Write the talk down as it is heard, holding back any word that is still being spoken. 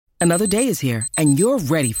Another day is here, and you're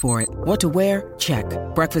ready for it. What to wear? Check.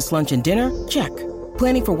 Breakfast, lunch, and dinner? Check.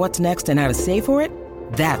 Planning for what's next and how to save for it?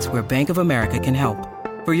 That's where Bank of America can help.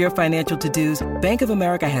 For your financial to-dos, Bank of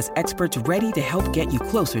America has experts ready to help get you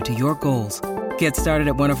closer to your goals. Get started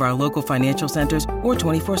at one of our local financial centers or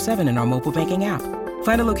 24/7 in our mobile banking app.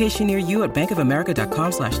 Find a location near you at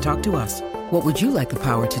bankofamerica.com/talktous. What would you like the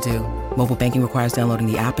power to do? Mobile banking requires downloading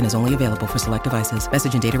the app and is only available for select devices.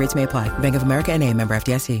 Message and data rates may apply. Bank of America N.A., member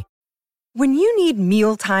FDIC. When you need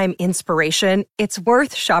mealtime inspiration, it's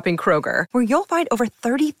worth shopping Kroger, where you'll find over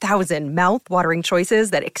 30,000 mouth-watering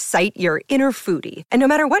choices that excite your inner foodie. And no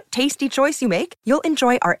matter what tasty choice you make, you'll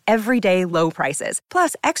enjoy our everyday low prices,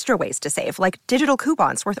 plus extra ways to save, like digital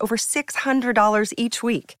coupons worth over $600 each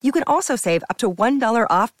week. You can also save up to $1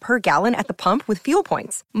 off per gallon at the pump with fuel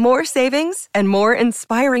points. More savings and more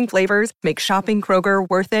inspiring flavors make shopping Kroger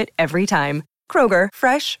worth it every time. Kroger,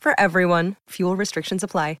 fresh for everyone. Fuel restrictions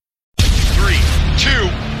apply. 3, 2,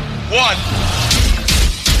 1.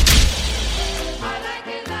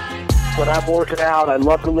 When I'm working out, I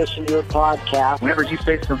love to listen to your podcast. Whenever you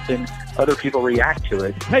say something, other people react to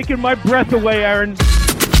it. Taking my breath away, Aaron.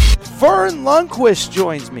 Vern Lundquist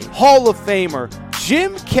joins me. Hall of Famer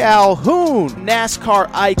Jim Calhoun. NASCAR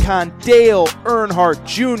icon Dale Earnhardt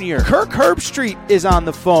Jr. Kirk Herbstreit is on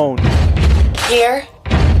the phone. Here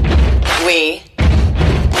we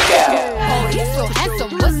go. Oh, he's so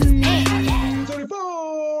handsome. What's his name?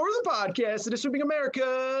 For the podcast, it is Sweeping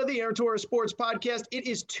America, the Aaron Torres Sports Podcast. It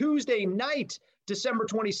is Tuesday night, December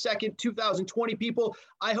 22nd, 2020, people.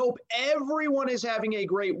 I hope everyone is having a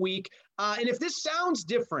great week. And if this sounds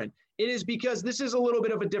different, it is because this is a little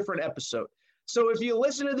bit of a different episode. So if you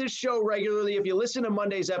listen to this show regularly, if you listen to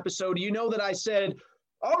Monday's episode, you know that I said,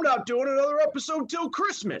 I'm not doing another episode till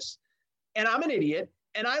Christmas. And I'm an idiot.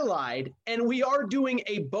 And I lied, and we are doing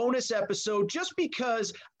a bonus episode just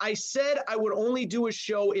because I said I would only do a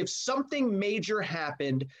show if something major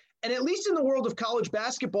happened. And at least in the world of college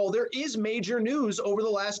basketball, there is major news over the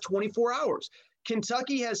last 24 hours.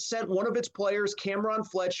 Kentucky has sent one of its players, Cameron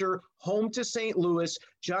Fletcher, home to St. Louis.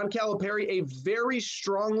 John Calipari, a very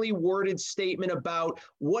strongly worded statement about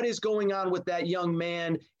what is going on with that young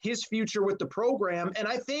man, his future with the program. And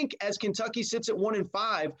I think as Kentucky sits at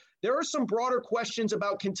 1-5, there are some broader questions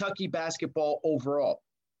about Kentucky basketball overall.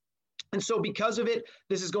 And so because of it,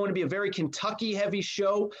 this is going to be a very Kentucky-heavy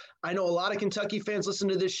show. I know a lot of Kentucky fans listen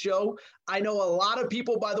to this show. I know a lot of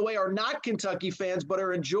people, by the way, are not Kentucky fans, but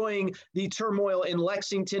are enjoying the turmoil in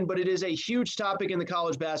Lexington. But it is a huge topic in the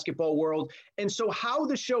college basketball world. And so how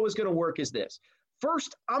the show is going to work is this.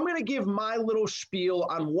 First, I'm going to give my little spiel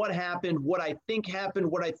on what happened, what I think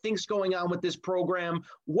happened, what I think's going on with this program,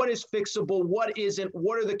 what is fixable, what isn't,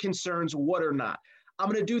 what are the concerns, what are not. I'm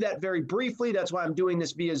going to do that very briefly. That's why I'm doing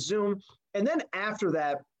this via Zoom. And then after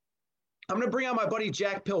that, I'm going to bring on my buddy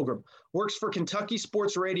Jack Pilgrim, works for Kentucky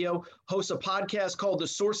Sports Radio, hosts a podcast called the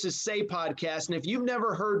Sources Say Podcast. And if you've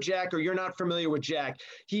never heard Jack or you're not familiar with Jack,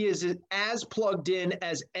 he is as plugged in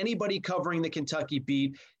as anybody covering the Kentucky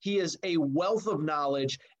beat. He is a wealth of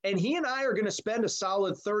knowledge, and he and I are going to spend a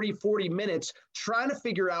solid 30, 40 minutes trying to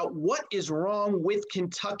figure out what is wrong with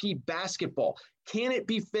Kentucky basketball. Can it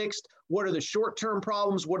be fixed? What are the short-term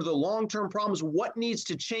problems? What are the long-term problems? What needs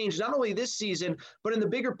to change, not only this season, but in the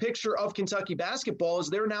bigger picture of Kentucky basketball, as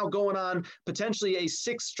they're now going on potentially a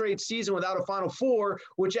 6th straight season without a Final Four,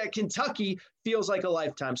 which at Kentucky feels like a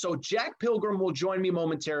lifetime. So Jack Pilgrim will join me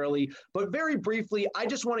momentarily, but very briefly, I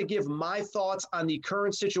just want to give my thoughts on the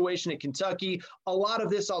current situation at Kentucky. A lot of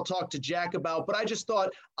this I'll talk to Jack about, but I just thought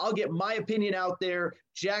I'll get my opinion out there.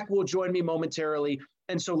 Jack will join me momentarily,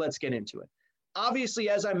 and so let's get into it. Obviously,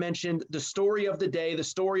 as I mentioned, the story of the day, the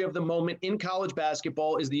story of the moment in college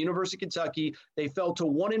basketball is the University of Kentucky. They fell to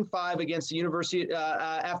 1-5 against the University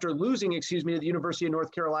after losing, to the University of North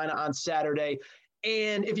Carolina on Saturday.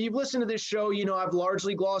 And if you've listened to this show, you know I've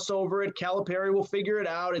largely glossed over it. Calipari will figure it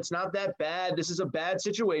out. It's not that bad. This is a bad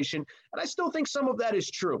situation. And I still think some of that is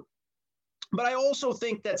true. But I also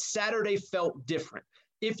think that Saturday felt different.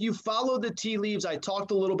 If you follow the tea leaves, I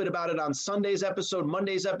talked a little bit about it on Sunday's episode,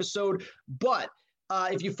 Monday's episode, but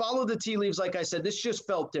if you follow the tea leaves, like I said, this just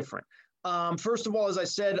felt different. First of all, as I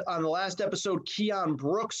said on the last episode, Keon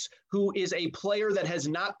Brooks, who is a player that has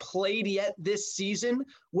not played yet this season,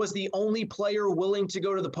 was the only player willing to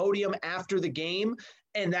go to the podium after the game.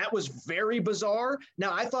 And that was very bizarre.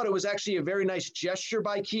 Now, I thought it was actually a very nice gesture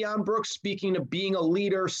by Keon Brooks, speaking of being a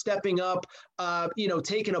leader, stepping up,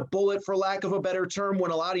 taking a bullet, for lack of a better term,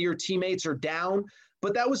 when a lot of your teammates are down.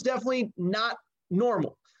 But that was definitely not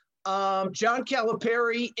normal. John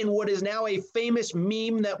Calipari, in what is now a famous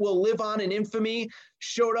meme that will live on in infamy,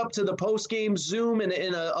 showed up to the post-game Zoom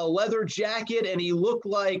in a leather jacket, and he looked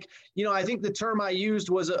like, I think the term I used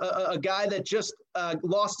was a guy that just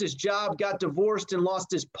lost his job, got divorced, and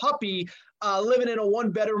lost his puppy, living in a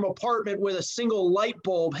one-bedroom apartment with a single light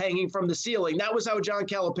bulb hanging from the ceiling. That was how John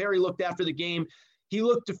Calipari looked after the game. He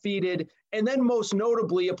looked defeated. And then most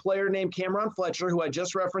notably, a player named Cameron Fletcher, who I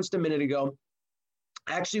just referenced a minute ago,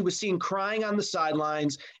 actually was seen crying on the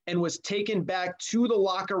sidelines and was taken back to the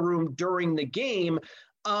locker room during the game.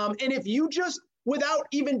 And if you just, without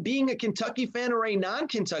even being a Kentucky fan or a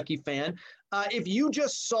non-Kentucky fan, if you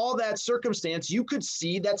just saw that circumstance, you could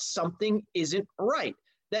see that something isn't right.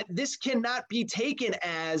 That this cannot be taken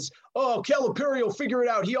as, oh, Calipari will figure it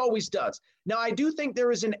out. He always does. Now, I do think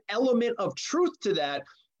there is an element of truth to that,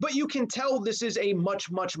 but you can tell this is a much,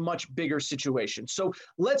 much, much bigger situation. So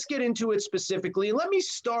let's get into it specifically. And let me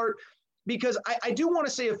start because I do want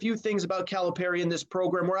to say a few things about Calipari in this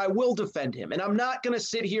program where I will defend him. And I'm not going to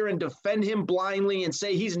sit here and defend him blindly and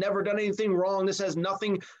say he's never done anything wrong.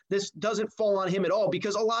 This doesn't fall on him at all,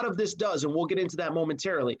 because a lot of this does, and we'll get into that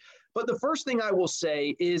momentarily. But the first thing I will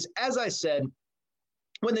say is, as I said,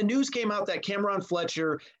 when the news came out that Cameron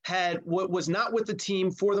Fletcher was not with the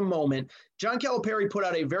team for the moment, John Calipari put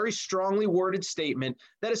out a very strongly worded statement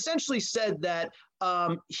that essentially said that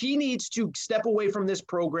he needs to step away from this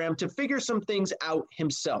program to figure some things out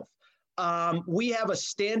himself. We have a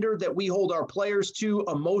standard that we hold our players to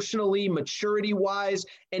emotionally, maturity-wise,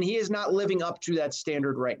 and he is not living up to that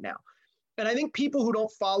standard right now. And I think people who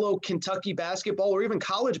don't follow Kentucky basketball or even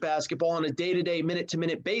college basketball on a day-to-day,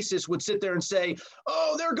 minute-to-minute basis would sit there and say,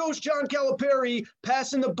 oh, there goes John Calipari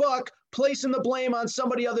passing the buck, placing the blame on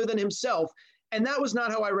somebody other than himself. And that was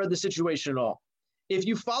not how I read the situation at all. If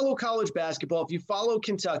you follow college basketball, if you follow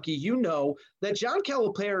Kentucky, you know that John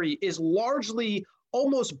Calipari is largely,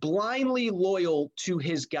 almost blindly loyal to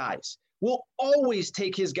his guys. Will always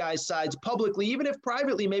take his guys' sides publicly, even if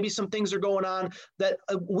privately maybe some things are going on that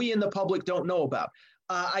we in the public don't know about.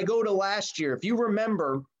 I go to last year. If you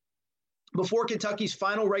remember, before Kentucky's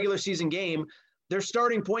final regular season game, their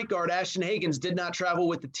starting point guard, Ashton Hagans, did not travel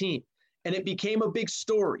with the team. And it became a big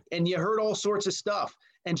story. And you heard all sorts of stuff.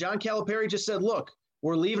 And John Calipari just said, look,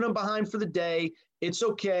 we're leaving him behind for the day. It's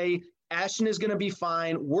okay. Ashton is going to be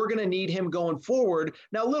fine. We're going to need him going forward.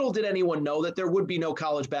 Now, little did anyone know that there would be no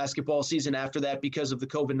college basketball season after that because of the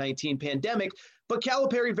COVID-19 pandemic. But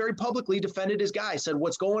Calipari very publicly defended his guy, said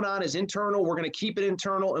what's going on is internal. We're going to keep it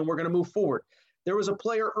internal, and we're going to move forward. There was a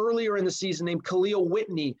player earlier in the season named Khalil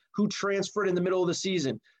Whitney who transferred in the middle of the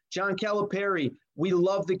season. John Calipari, we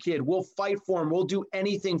love the kid. We'll fight for him. We'll do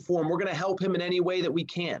anything for him. We're going to help him in any way that we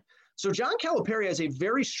can. So John Calipari has a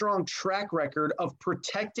very strong track record of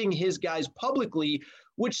protecting his guys publicly,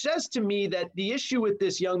 which says to me that the issue with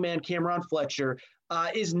this young man, Cameron Fletcher,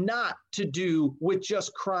 is not to do with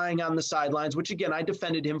just crying on the sidelines, which, again, I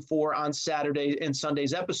defended him for on Saturday and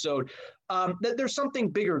Sunday's episode, that there's something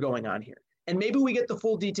bigger going on here. And maybe we get the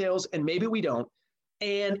full details and maybe we don't.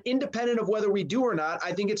 And independent of whether we do or not,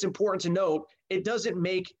 I think it's important to note it doesn't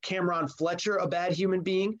make Cameron Fletcher a bad human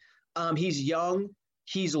being. He's young.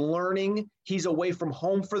 He's learning. He's away from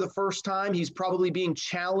home for the first time. He's probably being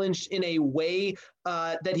challenged in a way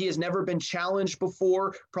that he has never been challenged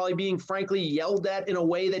before, probably being, frankly, yelled at in a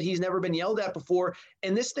way that he's never been yelled at before.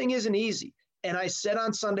 And this thing isn't easy. And I said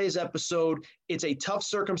on Sunday's episode, it's a tough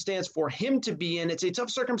circumstance for him to be in. It's a tough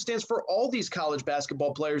circumstance for all these college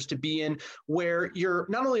basketball players to be in, where you're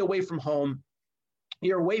not only away from home,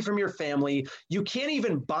 you're away from your family. You can't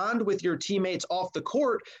even bond with your teammates off the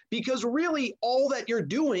court because really all that you're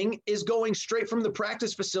doing is going straight from the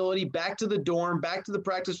practice facility back to the dorm, back to the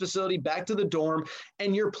practice facility, back to the dorm,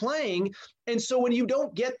 and you're playing. And so when you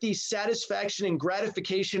don't get the satisfaction and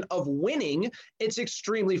gratification of winning, it's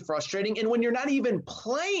extremely frustrating. And when you're not even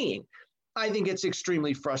playing, I think it's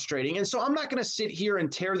extremely frustrating. And so I'm not going to sit here and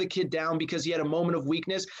tear the kid down because he had a moment of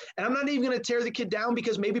weakness. And I'm not even going to tear the kid down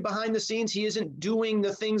because maybe behind the scenes he isn't doing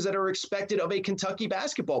the things that are expected of a Kentucky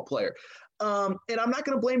basketball player. And I'm not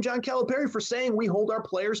going to blame John Calipari for saying we hold our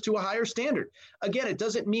players to a higher standard. Again, it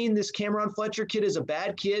doesn't mean this Cameron Fletcher kid is a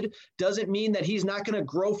bad kid. Doesn't mean that he's not going to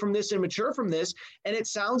grow from this and mature from this. And it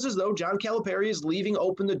sounds as though John Calipari is leaving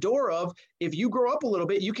open the door of, if you grow up a little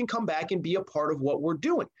bit, you can come back and be a part of what we're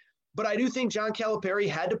doing. But I do think John Calipari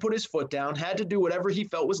had to put his foot down, had to do whatever he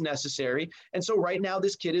felt was necessary. And so right now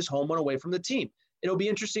this kid is home and away from the team. It'll be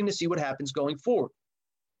interesting to see what happens going forward.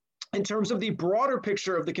 in terms of the broader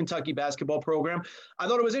picture of the Kentucky basketball program, I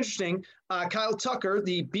thought it was interesting. Kyle Tucker,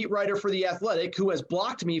 the beat writer for The Athletic, who has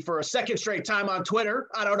blocked me for a second straight time on Twitter.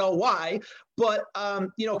 I don't know why, but,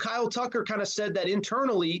 Kyle Tucker kind of said that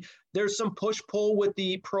internally there's some push-pull with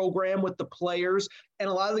the program, with the players, and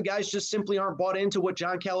a lot of the guys just simply aren't bought into what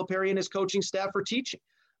John Calipari and his coaching staff are teaching.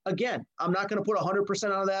 Again, I'm not going to put 100%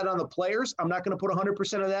 of that on the players. I'm not going to put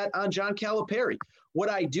 100% of that on John Calipari. What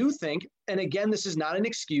I do think, and again, this is not an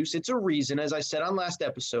excuse, it's a reason, as I said on last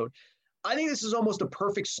episode, I think this is almost a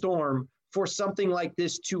perfect storm for something like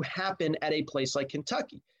this to happen at a place like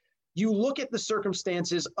Kentucky. You look at the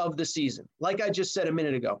circumstances of the season. Like I just said a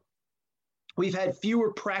minute ago, we've had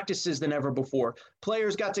fewer practices than ever before.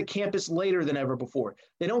 Players got to campus later than ever before.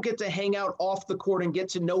 They don't get to hang out off the court and get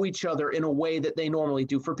to know each other in a way that they normally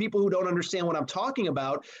do. For people who don't understand what I'm talking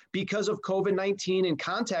about, because of COVID-19 and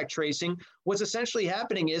contact tracing, what's essentially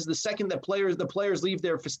happening is the second that the players leave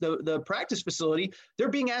the practice facility, they're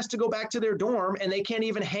being asked to go back to their dorm, and they can't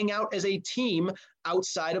even hang out as a team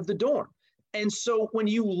outside of the dorm. And so when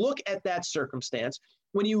you look at that circumstance,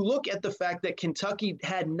 when you look at the fact that Kentucky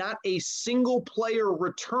had not a single player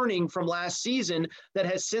returning from last season that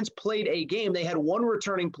has since played a game, they had one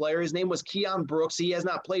returning player. His name was Keon Brooks. He has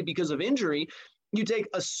not played because of injury. You take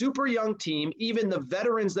a super young team, even the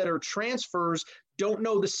veterans that are transfers don't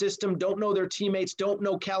know the system, don't know their teammates, don't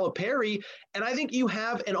know Calipari. And I think you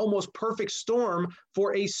have an almost perfect storm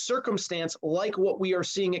for a circumstance like what we are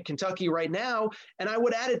seeing at Kentucky right now. And I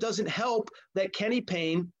would add, it doesn't help that Kenny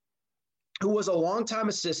Payne, who was a longtime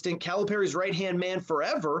assistant, Calipari's right-hand man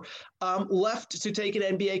forever, left to take an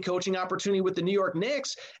NBA coaching opportunity with the New York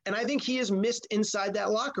Knicks. And I think he is missed inside that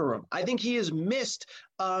locker room. I think he is missed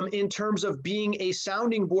in terms of being a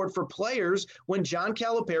sounding board for players when John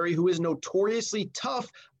Calipari, who is notoriously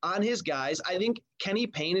tough on his guys, I think Kenny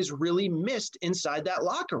Payne is really missed inside that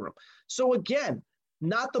locker room. So again,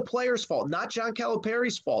 not the players' fault, not John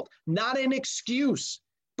Calipari's fault, not an excuse.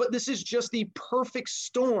 But this is just the perfect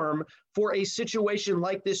storm for a situation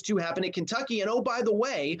like this to happen at Kentucky. And oh, by the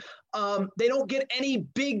way, they don't get any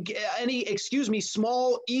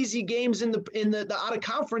small, easy games in the out of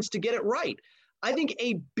conference to get it right. I think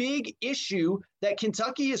a big issue that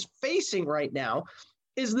Kentucky is facing right now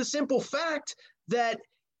is the simple fact that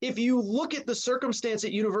if you look at the circumstance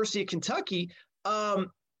at University of Kentucky, their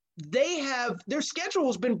schedule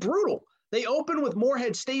has been brutal. They opened with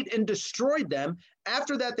Morehead State and destroyed them.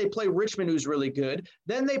 After that, they play Richmond, who's really good.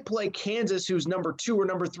 Then they play Kansas, who's number 2 or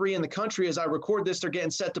number 3 in the country. As I record this, they're getting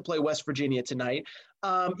set to play West Virginia tonight.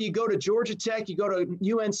 You go to Georgia Tech, you go to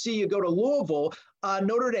UNC, you go to Louisville,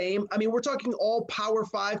 Notre Dame. I mean, we're talking all Power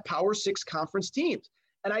 5, Power 6 conference teams.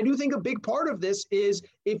 And I do think a big part of this is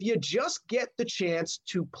if you just get the chance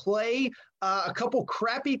to play a couple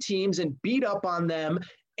crappy teams and beat up on them,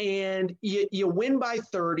 and you win by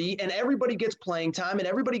 30 and everybody gets playing time and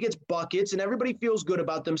everybody gets buckets and everybody feels good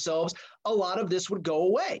about themselves, a lot of this would go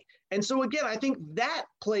away. And so again, I think that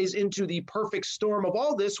plays into the perfect storm of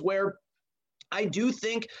all this, where I do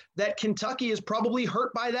think that Kentucky is probably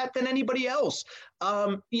hurt by that than anybody else.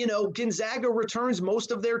 Gonzaga returns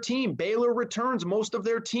most of their team. Baylor returns most of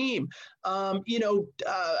their team.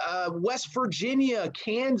 West Virginia,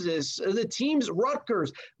 Kansas, the teams,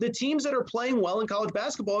 Rutgers, the teams that are playing well in college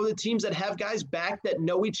basketball are the teams that have guys back that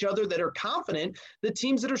know each other, that are confident. The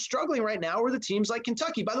teams that are struggling right now are the teams like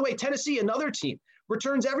Kentucky. By the way, Tennessee, another team,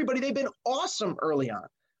 returns everybody. They've been awesome early on.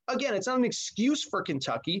 Again, it's not an excuse for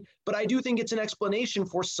Kentucky, but I do think it's an explanation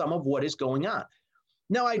for some of what is going on.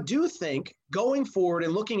 Now, I do think going forward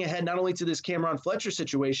and looking ahead not only to this Cameron Fletcher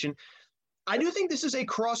situation, I do think this is a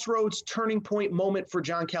crossroads turning point moment for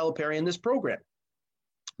John Calipari in this program.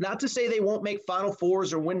 Not to say they won't make Final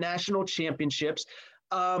Fours or win national championships,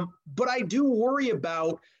 but I do worry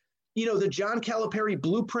about the John Calipari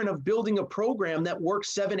blueprint of building a program that worked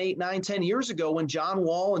 7, 8, 9, 10 years ago when John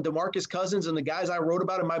Wall and DeMarcus Cousins and the guys I wrote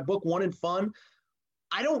about in my book, One and Fun,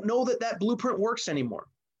 I don't know that blueprint works anymore.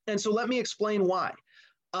 And so let me explain why.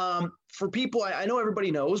 For people, I know everybody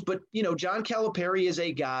knows, but, John Calipari is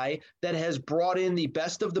a guy that has brought in the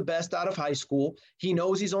best of the best out of high school. He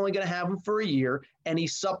knows he's only going to have them for a year, and he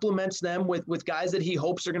supplements them with guys that he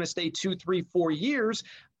hopes are going to stay 2, 3, 4 years.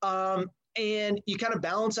 And you kind of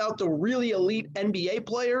balance out the really elite NBA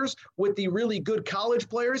players with the really good college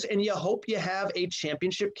players, and you hope you have a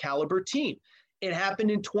championship caliber team. It happened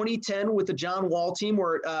in 2010 with the John Wall team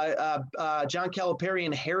where John Calipari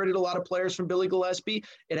inherited a lot of players from Billy Gillispie.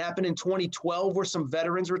 It happened in 2012 where some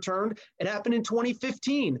veterans returned. It happened in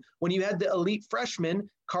 2015 when you had the elite freshmen,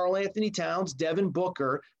 Karl Anthony Towns, Devin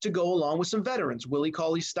Booker, to go along with some veterans, Willie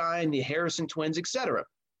Cauley-Stein, the Harrison twins, etc.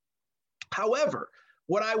 However,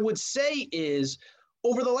 What I would say is,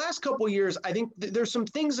 over the last couple of years, I think there's some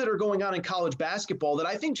things that are going on in college basketball that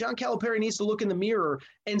I think John Calipari needs to look in the mirror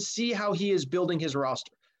and see how he is building his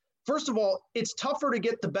roster. First of all, it's tougher to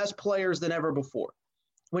get the best players than ever before.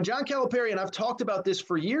 When John Calipari, and I've talked about this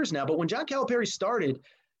for years now, but when John Calipari started,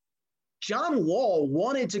 John Wall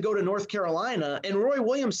wanted to go to North Carolina, and Roy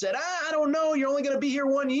Williams said, I don't know, you're only going to be here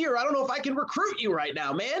 1 year. I don't know if I can recruit you right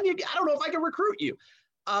now, man. I don't know if I can recruit you.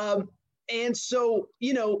 And so,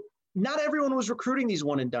 not everyone was recruiting these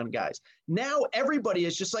one-and-done guys. Now everybody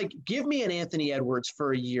is just like, give me an Anthony Edwards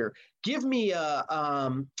for a year. Give me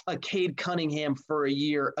a Cade Cunningham for a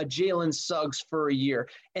year, a Jalen Suggs for a year.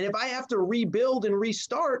 And if I have to rebuild and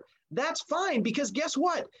restart, that's fine, because guess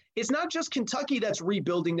what? It's not just Kentucky that's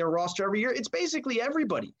rebuilding their roster every year. It's basically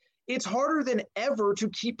everybody. It's harder than ever to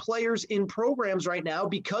keep players in programs right now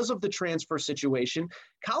because of the transfer situation.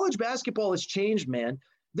 College basketball has changed, man.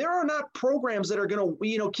 There are not programs that are going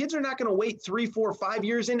to, kids are not going to wait 3, 4, 5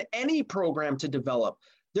 years in any program to develop.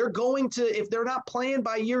 They're going to, if they're not playing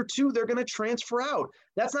by year 2, they're going to transfer out.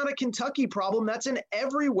 That's not a Kentucky problem. That's an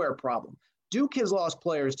everywhere problem. Duke has lost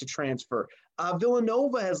players to transfer.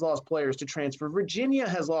 Villanova has lost players to transfer. Virginia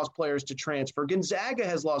has lost players to transfer. Gonzaga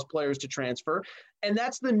has lost players to transfer. And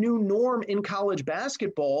that's the new norm in college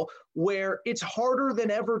basketball, where it's harder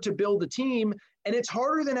than ever to build a team. And it's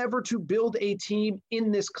harder than ever to build a team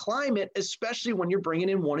in this climate, especially when you're bringing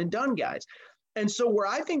in one-and-done guys. And so where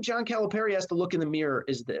I think John Calipari has to look in the mirror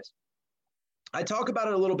is this. I talk about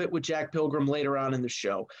it a little bit with Jack Pilgrim later on in the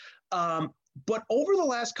show. But over the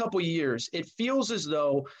last couple of years, it feels as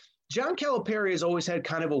though John Calipari has always had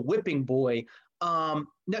kind of a whipping boy. That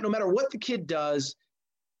no matter what the kid does,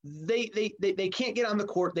 they can't get on the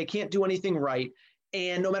court. They can't do anything right.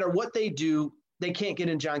 And no matter what they do, they can't get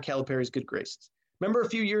in John Calipari's good graces. Remember a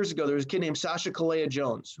few years ago, there was a kid named Sasha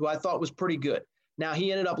Kalea-Jones, who I thought was pretty good. Now,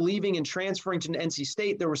 he ended up leaving and transferring to NC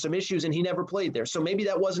State. There were some issues, and he never played there. So maybe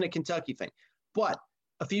that wasn't a Kentucky thing. But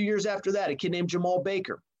a few years after that, a kid named Jamal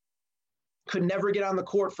Baker could never get on the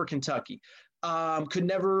court for Kentucky, could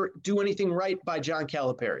never do anything right by John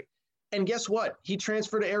Calipari. And guess what? He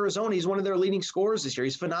transferred to Arizona. He's one of their leading scorers this year.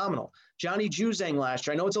 He's phenomenal. Johnny Juzang last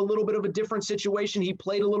year. I know it's a little bit of a different situation. He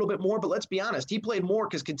played a little bit more, but let's be honest. He played more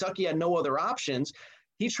because Kentucky had no other options.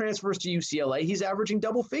 He transfers to UCLA. He's averaging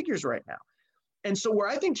double figures right now. And so where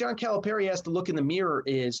I think John Calipari has to look in the mirror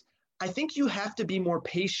is, I think you have to be more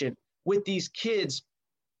patient with these kids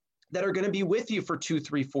that are going to be with you for 2,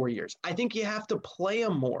 3, 4 years. I think you have to play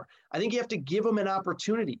them more. I think you have to give them an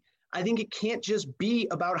opportunity. I think it can't just be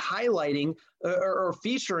about highlighting or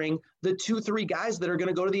featuring the 2, 3 guys that are going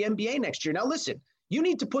to go to the NBA next year. Now, listen, you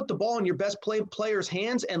need to put the ball in your best players'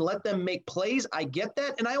 hands and let them make plays. I get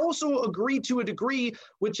that. And I also agree to a degree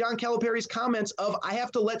with John Calipari's comments of, I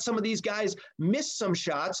have to let some of these guys miss some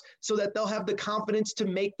shots so that they'll have the confidence to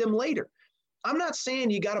make them later. I'm not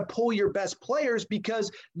saying you got to pull your best players, because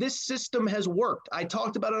this system has worked. I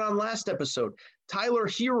talked about it on last episode. Tyler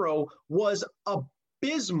Hero was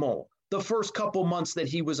abysmal the first couple months that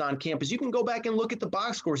he was on campus. You can go back and look at the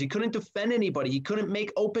box scores. He couldn't defend anybody. He couldn't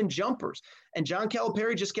make open jumpers. And John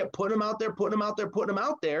Calipari just kept putting him out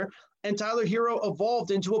there. And Tyler Hero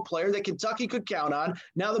evolved into a player that Kentucky could count on.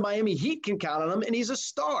 Now the Miami Heat can count on him, and he's a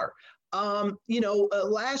star.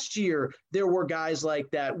 Last year there were guys like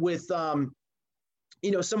that with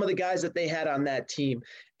some of the guys that they had on that team.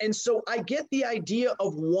 And so I get the idea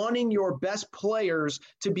of wanting your best players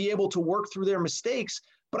to be able to work through their mistakes,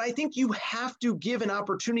 but I think you have to give an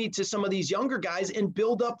opportunity to some of these younger guys and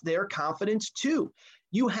build up their confidence too.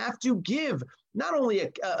 You have to give not only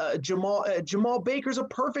Jamal Baker's a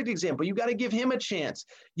perfect example. You got to give him a chance.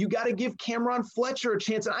 You got to give Cameron Fletcher a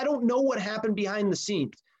chance. And I don't know what happened behind the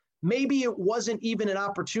scenes. Maybe it wasn't even an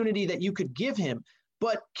opportunity that you could give him.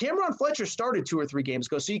 But Cameron Fletcher started 2 or 3 games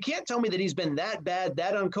ago. So you can't tell me that he's been that bad,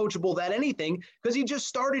 that uncoachable, that anything, because he just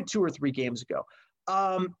started 2 or 3 games ago.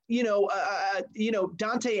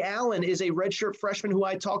 Dante Allen is a redshirt freshman who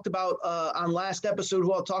I talked about on last episode,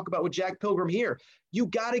 who I'll talk about with Jack Pilgrim here. You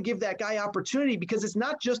got to give that guy opportunity, because it's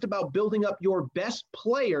not just about building up your best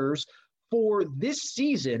players for this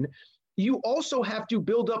season. You also have to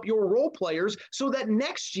build up your role players so that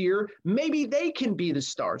next year, maybe they can be the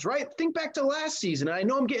stars, right? Think back to last season. And I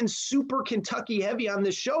know I'm getting super Kentucky heavy on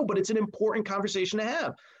this show, but it's an important conversation to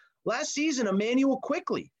have. Last season, Emmanuel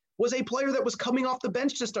Quickley was a player that was coming off the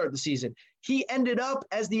bench to start the season. He ended up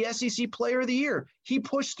as the SEC Player of the Year. He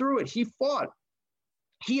pushed through it. He fought.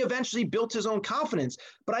 He eventually built his own confidence.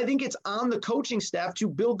 But I think it's on the coaching staff to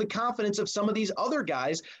build the confidence of some of these other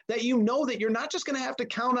guys that you know that you're not just going to have to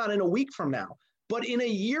count on in a week from now, but in a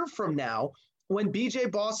year from now, when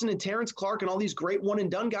BJ Boston and Terrence Clark and all these great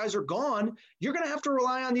one-and-done guys are gone, you're going to have to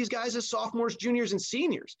rely on these guys as sophomores, juniors, and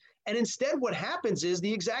seniors. And instead, what happens is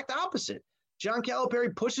the exact opposite. John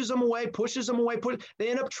Calipari pushes them away. They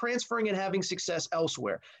end up transferring and having success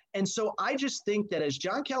elsewhere. And so I just think that as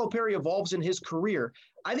John Calipari evolves in his career,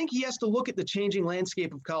 I think he has to look at the changing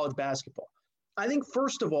landscape of college basketball. I think,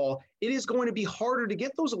 first of all, it is going to be harder to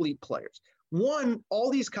get those elite players. One, all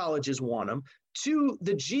these colleges want them. Two,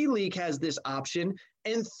 the G League has this option.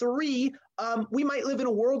 And three, we might live in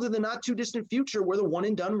a world in the not too distant future where the one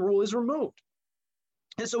and done rule is removed.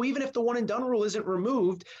 And so even if the one and done rule isn't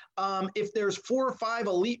removed, if there's 4 or 5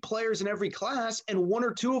 elite players in every class and 1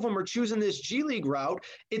 or 2 of them are choosing this G League route,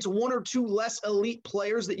 it's 1 or 2 less elite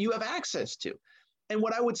players that you have access to. And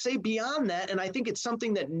what I would say beyond that, and I think it's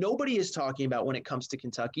something that nobody is talking about when it comes to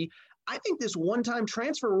Kentucky, I think this one-time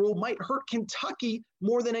transfer rule might hurt Kentucky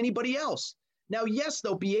more than anybody else. Now, yes,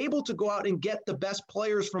 they'll be able to go out and get the best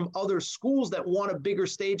players from other schools that want a bigger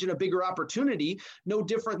stage and a bigger opportunity, no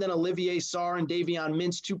different than Olivier Sarr and Davion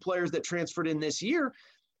Mintz, 2 players that transferred in this year.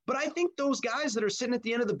 But I think those guys that are sitting at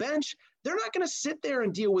the end of the bench, they're not going to sit there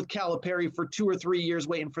and deal with Calipari for 2 or 3 years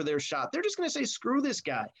waiting for their shot. They're just going to say, screw this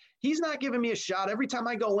guy. He's not giving me a shot. Every time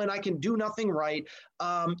I go in, I can do nothing right.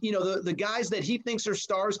 The guys that he thinks are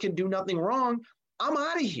stars can do nothing wrong. I'm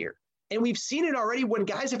out of here. And we've seen it already when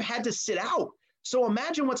guys have had to sit out. So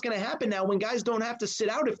imagine what's going to happen now when guys don't have to sit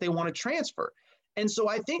out if they want to transfer. And so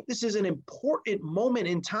I think this is an important moment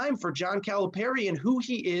in time for John Calipari and who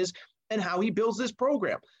he is and how he builds this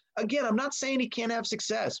program. Again, I'm not saying he can't have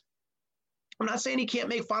success. I'm not saying he can't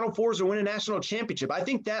make Final Fours or win a national championship. I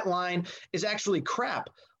think that line is actually crap.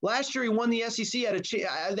 Last year, he won the SEC.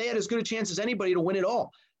 They had as good a chance as anybody to win it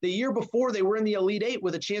all. The year before, they were in the Elite Eight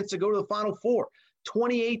with a chance to go to the Final Four.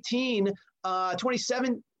 2017,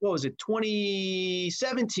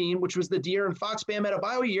 which was the De'Aaron Fox, Bam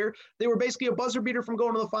Adebayo year, they were basically a buzzer beater from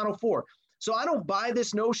going to the Final Four. So I don't buy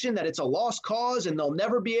this notion that it's a lost cause and they'll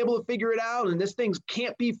never be able to figure it out and this thing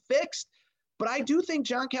can't be fixed. But I do think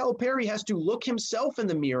John Calipari has to look himself in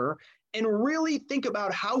the mirror and really think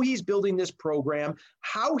about how he's building this program,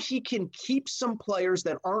 how he can keep some players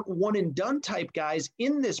that aren't one and done type guys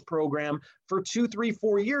in this program for 2, 3,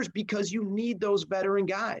 4 years, because you need those veteran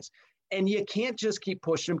guys. And you can't just keep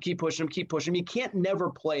pushing them. You can't never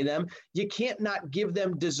play them. You can't not give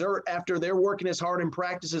them dessert after they're working as hard in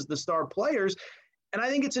practice as the star players. And I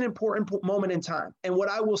think it's an important moment in time. And what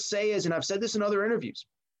I will say is, and I've said this in other interviews,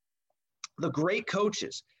 the great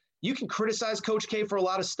coaches, you can criticize Coach K for a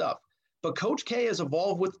lot of stuff, but Coach K has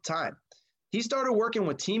evolved with time. He started working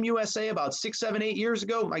with Team USA about 6, 7, 8 years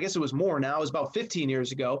ago. I guess it was more now. It was about 15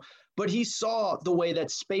 years ago. But he saw the way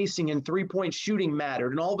that spacing and three-point shooting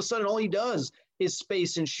mattered. And all of a sudden, all he does is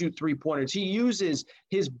space and shoot three-pointers. He uses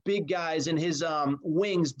his big guys and his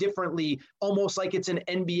wings differently, almost like it's an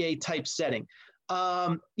NBA-type setting.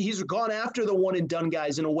 He's gone after the one-and-done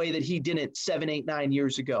guys in a way that he didn't 7, 8, 9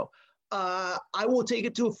 years ago. I will take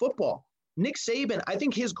it to a football. Nick Saban, I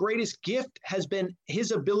think his greatest gift has been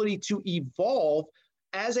his ability to evolve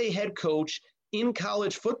as a head coach in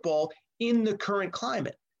college football in the current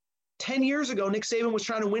climate. 10 years ago, Nick Saban was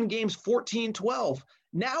trying to win games 14-12.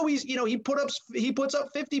 Now he puts up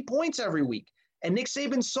 50 points every week. And Nick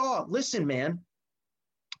Saban saw, listen, man,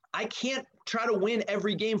 I can't try to win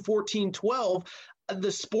every game 14-12.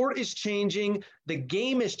 The sport is changing. The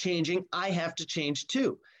game is changing. I have to change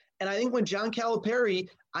too. And I think when John Calipari,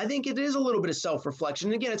 I think it is a little bit of self-reflection.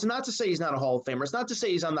 And again, it's not to say he's not a Hall of Famer. It's not to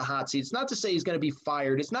say he's on the hot seat. It's not to say he's going to be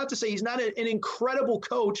fired. It's not to say he's not an incredible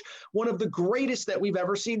coach, one of the greatest that we've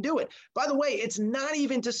ever seen do it. By the way, it's not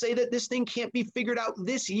even to say that this thing can't be figured out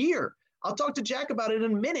this year. I'll talk to Jack about it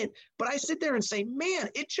in a minute, but I sit there and say, man,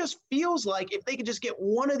 it just feels like if they could just get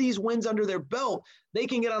one of these wins under their belt, they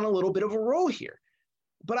can get on a little bit of a roll here.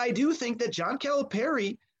 But I do think that John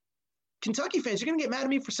Calipari, Kentucky fans, you're going to get mad at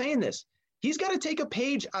me for saying this. He's got to take a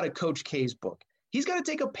page out of Coach K's book. He's got to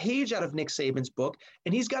take a page out of Nick Saban's book,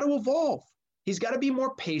 and he's got to evolve. He's got to be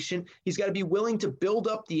more patient. He's got to be willing to build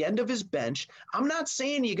up the end of his bench. I'm not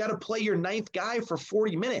saying you got to play your ninth guy for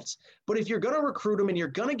 40 minutes, but if you're going to recruit him and you're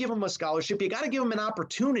going to give him a scholarship, you got to give him an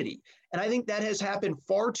opportunity. And I think that has happened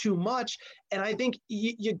far too much. And I think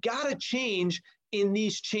you got to change in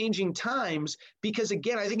these changing times, because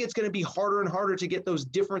again, I think it's going to be harder and harder to get those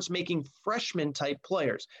difference-making freshman type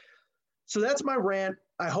players. So that's my rant.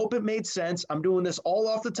 I hope it made sense. I'm doing this all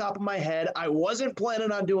off the top of my head. I wasn't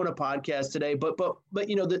planning on doing a podcast today, but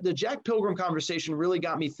you know, the Jack Pilgrim conversation really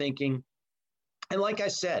got me thinking. And like I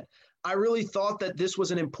said, I really thought that this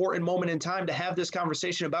was an important moment in time to have this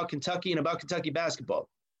conversation about Kentucky and about Kentucky basketball.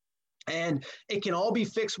 And it can all be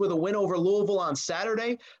fixed with a win over Louisville on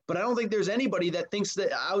Saturday. But I don't think there's anybody that thinks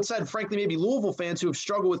that, outside, frankly, maybe Louisville fans who have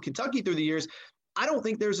struggled with Kentucky through the years, I don't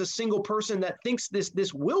think there's a single person that thinks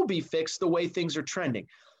this will be fixed the way things are trending.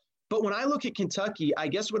 But when I look at Kentucky, I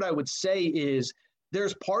guess what I would say is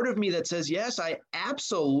there's part of me that says, yes, I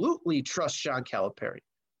absolutely trust Sean Calipari.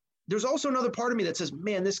 There's also another part of me that says,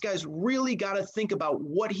 man, this guy's really got to think about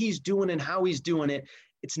what he's doing and how he's doing it.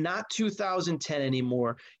 It's not 2010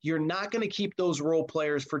 anymore. You're not going to keep those role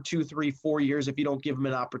players for 2, 3, 4 years if you don't give them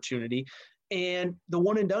an opportunity. And the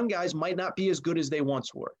one and done guys might not be as good as they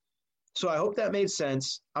once were. So I hope that made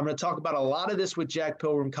sense. I'm going to talk about a lot of this with Jack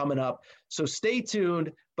Pilgrim coming up. So stay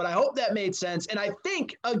tuned, but I hope that made sense. And I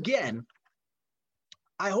think, again,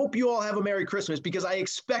 I hope you all have a Merry Christmas, because I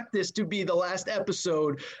expect this to be the last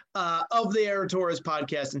episode of the Aaron Torres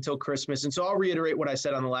podcast until Christmas. And so I'll reiterate what I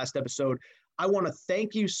said on the last episode. I want to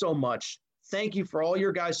thank you so much. Thank you for all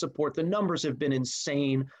your guys' support. The numbers have been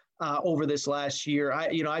insane over this last year.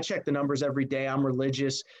 I check the numbers every day. I'm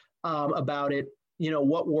religious about it.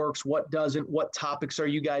 What works, what doesn't, what topics are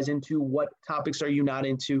you guys into, what topics are you not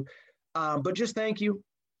into. But just thank you.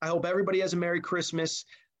 I hope everybody has a Merry Christmas.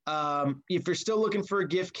 If you're still looking for a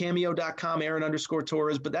gift, cameo.com,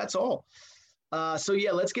 Aaron_Torres, but that's all. So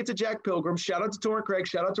yeah, let's get to Jack Pilgrim. Shout out to Torrent Craig.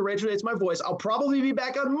 Shout out to Rachel. It's my voice. I'll probably be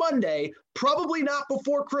back on Monday, probably not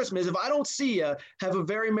before Christmas. If I don't see you, have a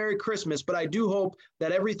very Merry Christmas, but I do hope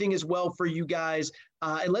that everything is well for you guys.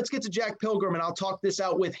 And let's get to Jack Pilgrim, and I'll talk this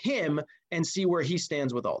out with him and see where he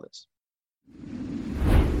stands with all this.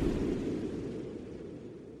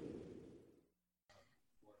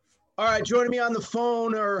 All right, joining me on the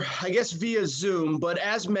phone, or I guess via Zoom, but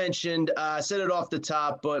as mentioned, I said it off the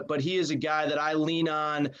top, but he is a guy that I lean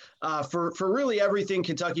on for really everything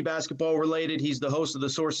Kentucky basketball related. He's the host of the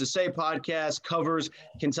Sources Say podcast, covers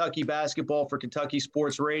Kentucky basketball for Kentucky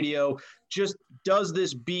Sports Radio, just does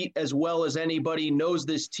this beat as well as anybody, knows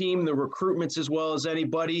this team, the recruitments as well as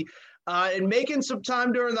anybody. And making some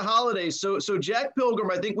time during the holidays. So Jack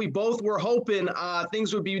Pilgrim, I think we both were hoping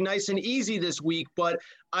things would be nice and easy this week, but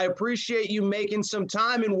I appreciate you making some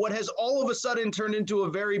time in what has all of a sudden turned into a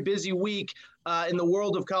very busy week in the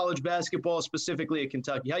world of college basketball, specifically at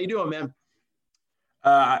Kentucky. How you doing, man?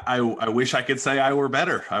 I wish I could say I were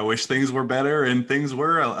better. I wish things were better and things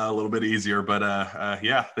were a little bit easier, but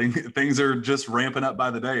yeah, things are just ramping up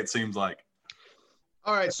by the day, it seems like.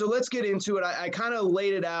 All right, so let's get into it. I kind of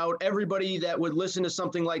laid it out. Everybody that would listen to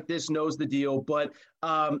something like this knows the deal, but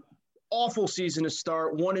awful season to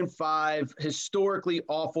start, 1-5, historically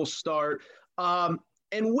awful start.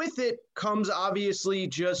 And with it comes obviously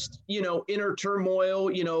just, inner turmoil.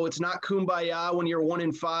 It's not kumbaya when you're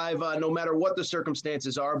 1-5, no matter what the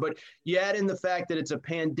circumstances are. But you add in the fact that it's a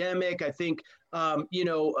pandemic. I think,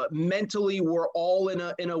 mentally we're all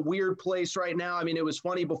in a weird place right now. I mean, it was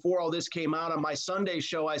funny before all this came out on my Sunday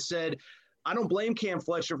show. I said, I don't blame Cam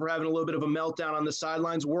Fletcher for having a little bit of a meltdown on the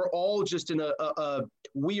sidelines. We're all just in a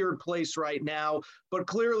weird place right now. But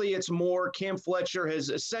clearly it's more. Cam Fletcher has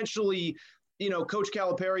essentially – Coach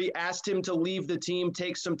Calipari asked him to leave the team,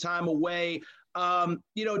 take some time away.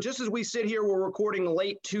 Just as we sit here, we're recording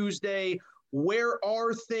late Tuesday. Where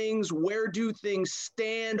are things? Where do things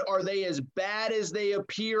stand? Are they as bad as they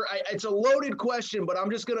appear? It's a loaded question, but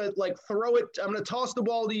I'm just going to throw it. I'm going to toss the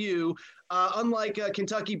ball to you. Unlike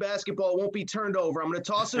Kentucky basketball, it won't be turned over. I'm going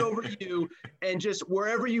to toss it over to you, and just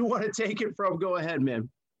wherever you want to take it from, go ahead, man.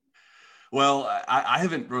 Well, I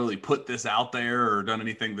haven't really put this out there or done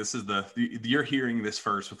anything. This is you're hearing this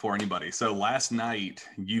first before anybody. So last night,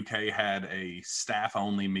 UK had a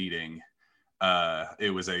staff-only meeting.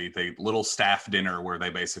 It was a little staff dinner where they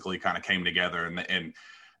basically kind of came together. And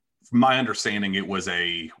from my understanding, it was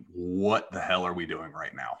what the hell are we doing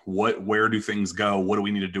right now? Where do things go? What do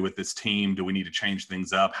we need to do with this team? Do we need to change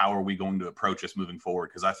things up? How are we going to approach this moving forward?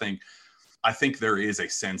 Because I think there is a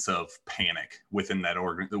sense of panic within that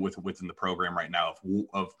within the program right now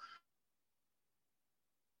of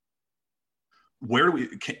where do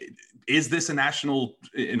is this a national,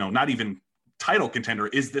 not even title contender?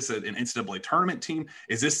 Is this an NCAA tournament team?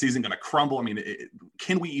 Is this season going to crumble? I mean,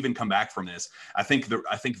 can we even come back from this? I think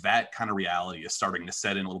that kind of reality is starting to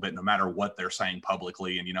set in a little bit, no matter what they're saying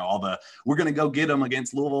publicly. And, we're going to go get them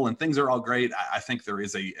against Louisville and things are all great. I think there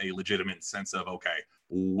is a legitimate sense of, okay,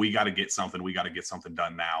 we got to get something. We got to get something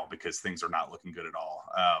done now because things are not looking good at all.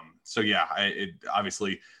 So yeah,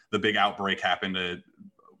 obviously the big outbreak happened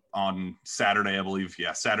on Saturday, I believe.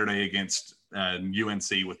 Yeah, Saturday against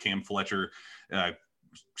UNC with Cam Fletcher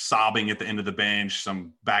sobbing at the end of the bench,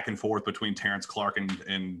 some back and forth between Terrence Clark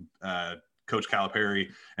and Coach Calipari.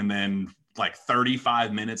 And then like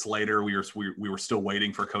 35 minutes later, we were still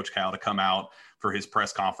waiting for Coach Cal to come out for his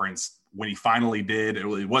press conference. When he finally did,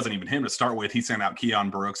 it wasn't even him to start with. He sent out Keon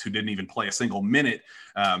Brooks, who didn't even play a single minute,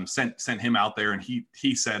 sent him out there. And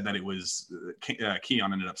he said that it was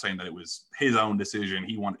Keon ended up saying that it was his own decision.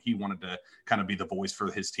 He wanted to kind of be the voice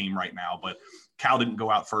for his team right now. But Cal didn't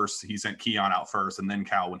go out first. He sent Keon out first. And then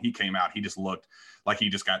Cal, when he came out, he just looked like he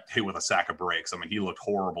just got hit with a sack of bricks. I mean, he looked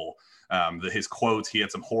horrible. His quotes, he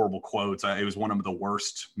had some horrible quotes. It was one of the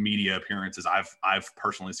worst media appearances I've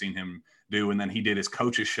personally seen him do. And then he did his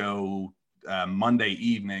coach's show Monday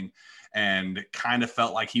evening and kind of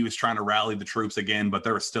felt like he was trying to rally the troops again, but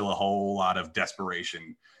there was still a whole lot of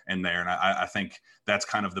desperation in there. And I think that's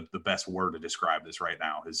kind of the best word to describe this right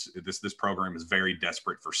now is this program is very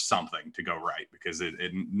desperate for something to go right because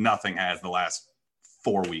nothing has the last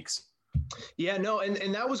 4 weeks. Yeah, no,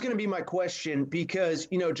 and that was going to be my question because,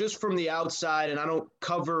 just from the outside, and I don't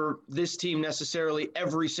cover this team necessarily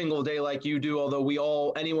every single day like you do,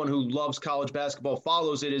 although anyone who loves college basketball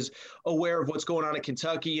follows it is aware of what's going on at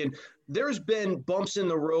Kentucky. And there's been bumps in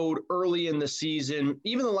the road early in the season,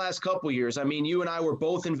 even the last couple of years. I mean, you and I were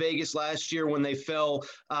both in Vegas last year when they fell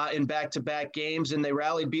in back-to-back games and they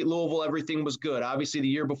rallied, beat Louisville. Everything was good. Obviously, the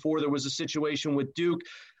year before there was a situation with Duke.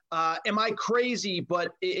 Am I crazy?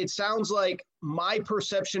 But it sounds like my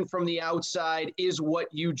perception from the outside is what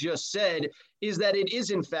you just said, is that it is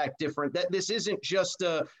in fact different, that this isn't just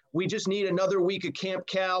we just need another week of Camp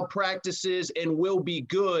Cal practices and we'll be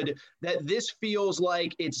good, that this feels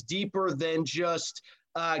like it's deeper than just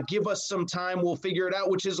give us some time, we'll figure it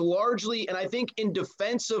out, which is largely, and I think in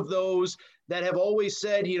defense of those that have always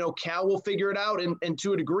said, Cal will figure it out. And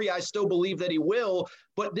to a degree, I still believe that he will,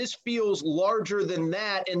 but this feels larger than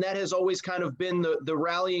that. And that has always kind of been the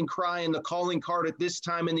rallying cry and the calling card at this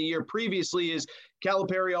time in the year previously is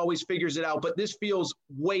Calipari always figures it out, but this feels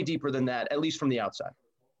way deeper than that, at least from the outside.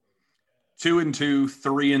 2-2,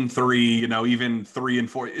 3-3, even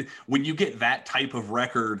 3-4. When you get that type of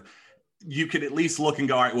record, you could at least look and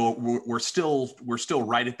go, all right, well, we're still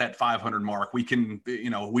right at that 500 mark. We can,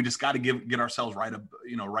 we just got to get ourselves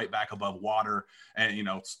right back above water and,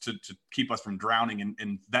 to keep us from drowning.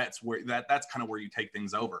 And that's where that's kind of where you take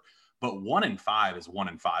things over. But 1-5 is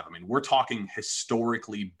 1-5. I mean, we're talking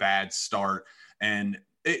historically bad start. And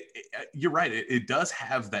you're right. It does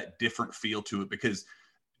have that different feel to it because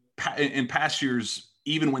in past years,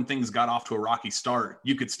 even when things got off to a rocky start,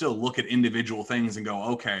 you could still look at individual things and go,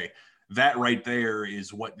 okay, that right there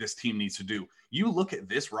is what this team needs to do. You look at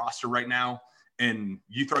this roster right now and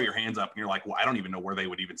you throw your hands up and you're like, well, I don't even know where they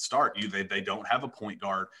would even start. They don't have a point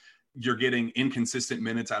guard. You're getting inconsistent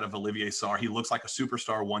minutes out of Olivier Sarr. He looks like a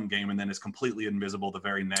superstar one game and then is completely invisible the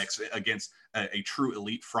very next against a true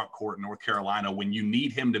elite front court in North Carolina. When you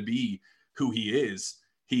need him to be who he is,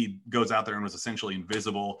 he goes out there and was essentially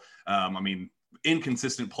invisible.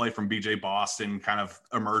 Inconsistent play from BJ Boston, kind of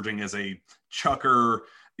emerging as a chucker,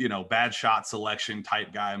 bad shot selection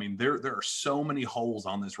type guy. I mean, there are so many holes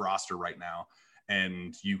on this roster right now.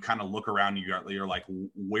 And you kind of look around, you're like,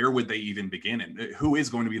 where would they even begin? And who is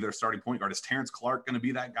going to be their starting point guard? Is Terrence Clark going to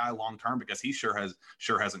be that guy long-term? Because he sure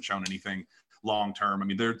hasn't shown anything long-term. I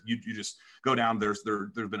mean, you just go down. There's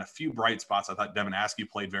been a few bright spots. I thought Devin Askew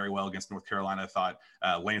played very well against North Carolina. I thought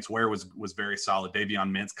Lance Ware was very solid.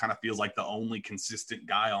 Davion Mintz kind of feels like the only consistent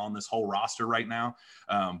guy on this whole roster right now.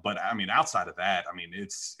 But I mean, outside of that, I mean,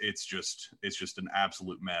 it's just an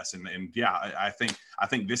absolute mess. And yeah, I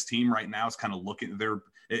think this team right now is kind of looking there.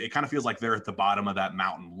 It kind of feels like they're at the bottom of that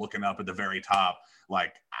mountain, looking up at the very top.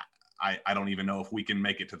 Like, I don't even know if we can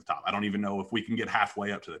make it to the top. I don't even know if we can get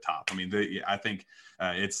halfway up to the top. I mean, I think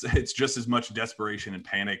it's just as much desperation and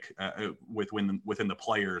panic within the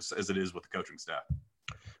players as it is with the coaching staff.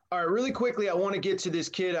 All right, really quickly, I want to get to this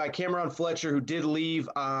kid, Cameron Fletcher, who did leave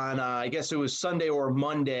on, I guess it was Sunday or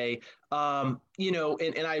Monday. And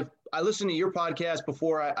I listened to your podcast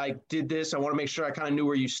before I did this. I want to make sure I kind of knew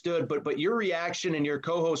where you stood. But your reaction and your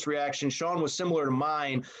co-host reaction, Sean, was similar to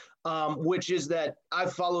mine. Which is that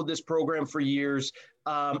I've followed this program for years.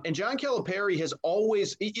 And John Calipari has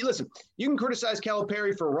always – listen, you can criticize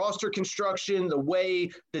Calipari for roster construction, the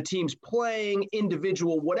way the team's playing,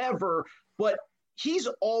 individual, whatever, but he's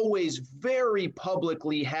always very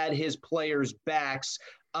publicly had his players' backs.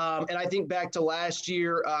 And I think back to last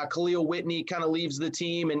year, Khalil Whitney kind of leaves the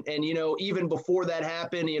team. And even before that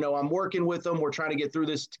happened, I'm working with him. We're trying to get through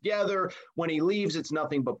this together. When he leaves, it's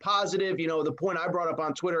nothing but positive. The point I brought up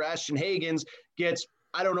on Twitter, Ashton Hagans gets,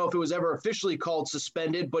 I don't know if it was ever officially called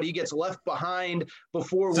suspended, but he gets left behind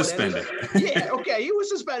before. Suspended. Yeah, okay. He was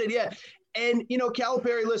suspended, yeah. And,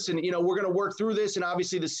 Calipari, listen, we're going to work through this. And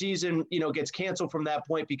obviously the season, gets canceled from that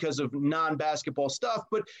point because of non-basketball stuff.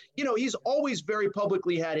 But, he's always very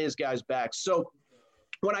publicly had his guys back. So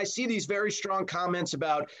when I see these very strong comments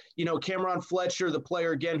about, Cameron Fletcher, the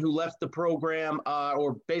player, again, who left the program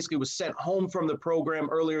or basically was sent home from the program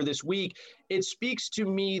earlier this week, it speaks to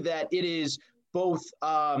me that it is both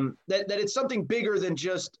that it's something bigger than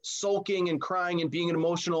just sulking and crying and being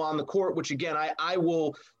emotional on the court, which again, I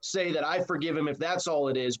will say that I forgive him if that's all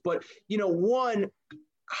it is. But, one,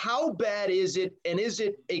 how bad is it? And is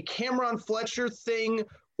it a Cameron Fletcher thing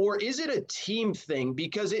or is it a team thing?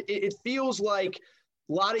 Because it feels like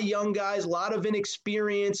a lot of young guys, a lot of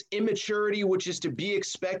inexperience, immaturity, which is to be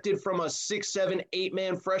expected from a 6, 7,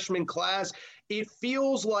 8-man freshman class. It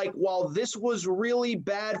feels like while this was really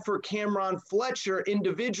bad for Cameron Fletcher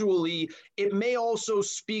individually, it may also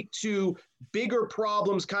speak to bigger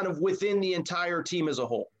problems kind of within the entire team as a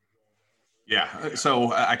whole. Yeah.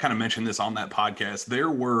 So I kind of mentioned this on that podcast. There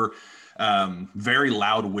were very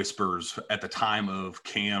loud whispers at the time of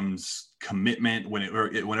Cam's commitment whenever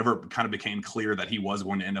it kind of became clear that he was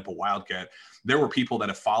going to end up a Wildcat. There were people that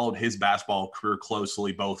have followed his basketball career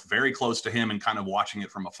closely, both very close to him and kind of watching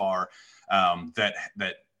it from afar,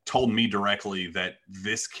 that told me directly that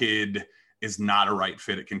this kid is not a right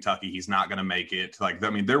fit at Kentucky. He's not going to make it.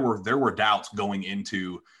 There were doubts going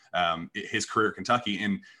into his career at Kentucky.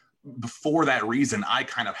 And for that reason, I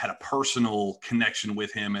kind of had a personal connection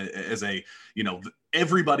with him as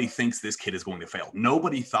everybody thinks this kid is going to fail.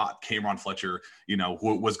 Nobody thought Cameron Fletcher,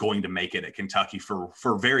 was going to make it at Kentucky for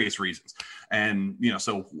various reasons. And,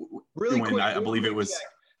 so really quick, I believe it was.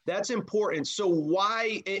 That's important. So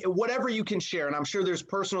why, whatever you can share, and I'm sure there's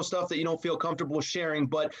personal stuff that you don't feel comfortable sharing,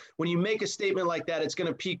 but when you make a statement like that, it's going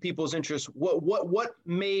to pique people's interest. What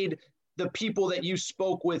made the people that you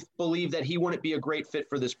spoke with believe that he wouldn't be a great fit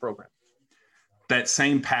for this program? That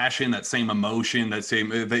same passion, that same emotion,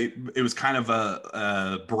 it was kind of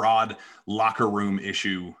a broad locker room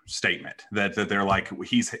issue statement that they're like,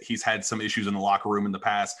 he's had some issues in the locker room in the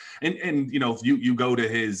past. And you go to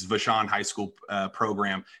his Vashon High School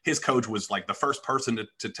program, his coach was like the first person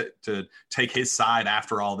to take his side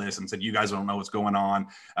after all this and said, you guys don't know what's going on.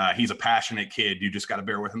 He's a passionate kid. You just got to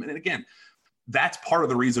bear with him. And again, that's part of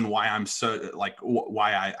the reason why I'm so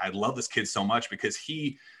why I love this kid so much, because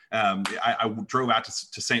I drove out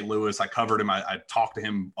to St. Louis. I covered him. I talked to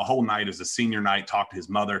him a whole night. It was a senior night, talked to his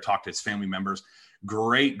mother, talked to his family members.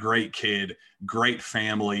 Great kid, great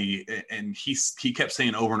family. And he kept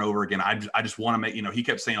saying over and over again, I just want to make, he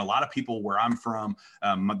kept saying a lot of people where I'm from,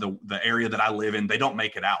 the area that I live in, they don't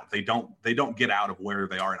make it out. They don't get out of where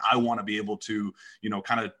they are. And I want to be able to,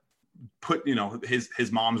 kind of put,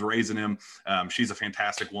 his mom's raising him. She's a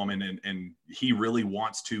fantastic woman, and he really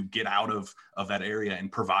wants to get out of that area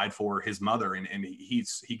and provide for his mother. And he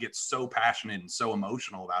gets so passionate and so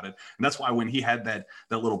emotional about it. And that's why when he had that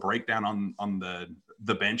little breakdown on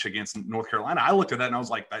the bench against North Carolina, I looked at that and I was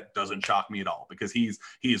like, that doesn't shock me at all, because he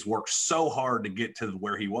has worked so hard to get to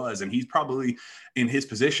where he was. And he's probably in his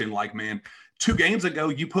position, like, man, 2 games ago,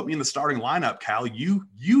 you put me in the starting lineup, Cal.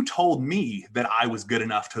 You told me that I was good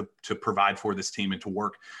enough to provide for this team and to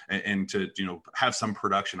work and to, have some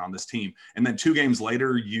production on this team. And then 2 games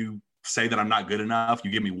later, you say that I'm not good enough.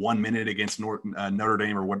 You give me 1 minute against Notre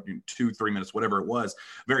Dame, or 2-3 minutes, whatever it was,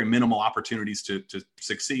 very minimal opportunities to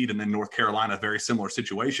succeed. And then North Carolina, very similar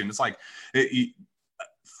situation. It's like,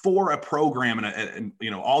 for a program and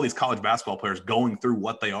all these college basketball players going through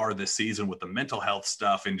what they are this season with the mental health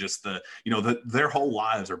stuff and just their whole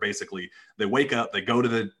lives are basically, they wake up, they go to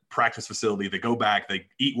the practice facility, they go back, they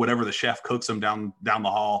eat whatever the chef cooks them down the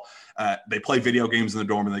hall. They play video games in the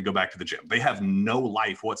dorm and they go back to the gym. They have no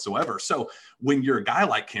life whatsoever. So when you're a guy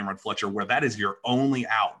like Cameron Fletcher, where that is your only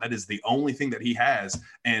out, that is the only thing that he has,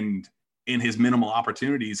 and in his minimal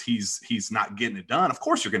opportunities, he's not getting it done. Of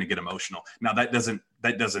course, you're going to get emotional. Now that doesn't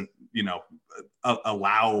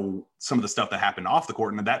allow some of the stuff that happened off the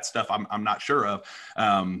court, and that stuff I'm not sure of.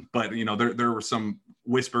 But there were some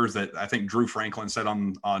whispers that I think Drew Franklin said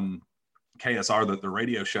on KSR, the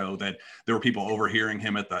radio show, that there were people overhearing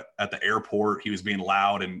him at the airport. He was being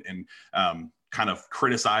loud and kind of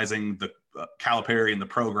criticizing the Calipari and the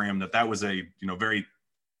program. That was a very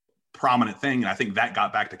prominent thing. And I think that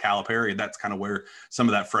got back to Calipari. That's kind of where some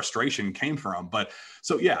of that frustration came from. But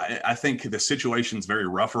so, yeah, I think the situation's very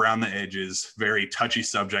rough around the edges, very touchy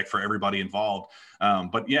subject for everybody involved.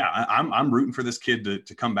 But yeah, I'm rooting for this kid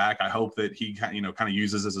to come back. I hope that he kind of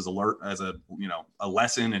uses this as a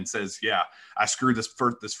lesson and says, yeah, I screwed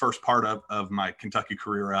this first part of my Kentucky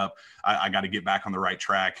career up. I got to get back on the right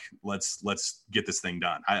track. Let's get this thing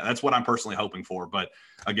done. That's what I'm personally hoping for. But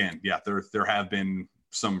again, yeah, there have been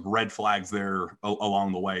some red flags there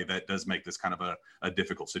along the way that does make this kind of a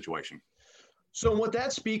difficult situation. So what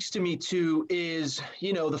that speaks to me too is,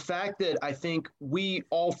 the fact that I think we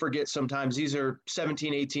all forget sometimes these are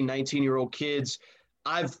 17, 18, 19-year-old kids.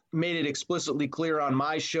 I've made it explicitly clear on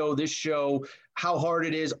my show, this show, how hard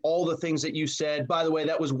it is, all the things that you said. By the way,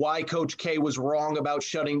 that was why Coach K was wrong about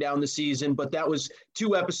shutting down the season, but that was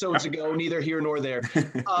 2 episodes ago, neither here nor there.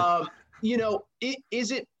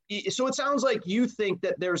 So it sounds like you think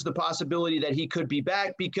that there's the possibility that he could be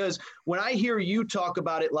back, because when I hear you talk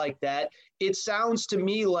about it like that, it sounds to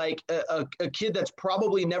me like a kid that's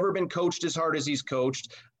probably never been coached as hard as he's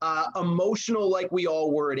coached, emotional like we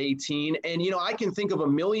all were at 18. And, I can think of a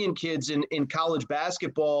million kids in college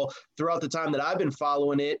basketball throughout the time that I've been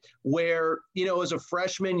following it where, as a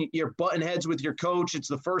freshman, you're butting heads with your coach. It's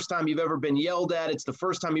the first time you've ever been yelled at. It's the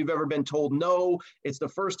first time you've ever been told no. It's the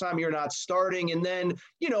first time you're not starting. And then,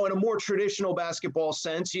 in a more traditional basketball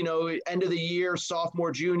sense, end of the year,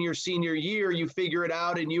 sophomore, junior, senior year, you figure it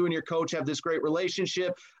out and you and your coach have this great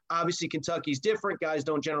relationship. Obviously, Kentucky's different. Guys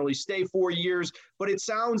don't generally stay 4 years, but it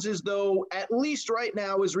sounds as though, at least right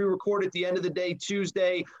now, as we record at the end of the day,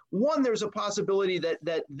 Tuesday, there's a possibility that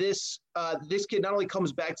this kid not only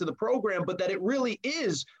comes back to the program, but that it really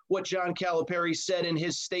is what John Calipari said in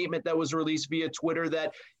his statement that was released via Twitter,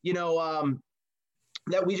 that,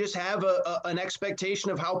 that we just have an expectation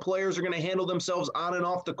of how players are going to handle themselves on and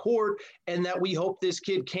off the court, and that we hope this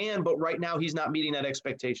kid can, but right now he's not meeting that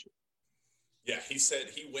expectation. Yeah, he said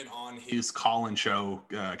he went on his call-in show,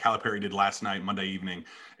 Calipari did last night, Monday evening,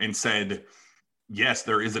 and said, yes,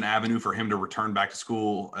 there is an avenue for him to return back to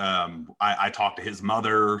school. I talked to his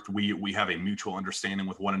mother. We have a mutual understanding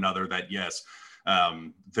with one another that, yes,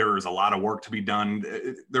 there is a lot of work to be done.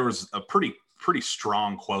 There was a pretty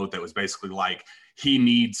strong quote that was basically like,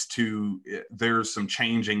 there's some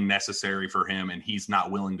changing necessary for him, and he's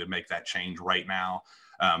not willing to make that change right now.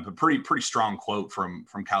 A pretty strong quote from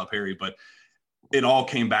Calipari, but it all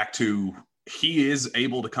came back to he is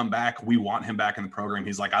able to come back. We want him back in the program.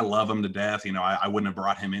 He's like, I love him to death. I wouldn't have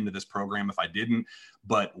brought him into this program if I didn't.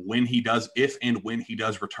 But when he does, if and when he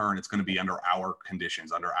does return, it's going to be under our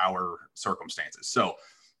conditions, under our circumstances. So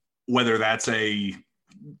whether that's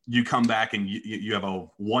you come back and you have a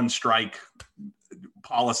one strike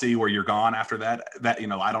policy where you're gone after that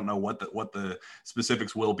I don't know what the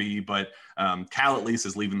specifics will be, but Cal at least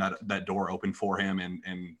is leaving that door open for him,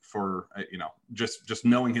 and for just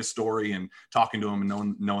knowing his story and talking to him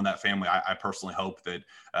and knowing that family, I personally hope that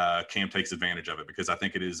Cam takes advantage of it, because I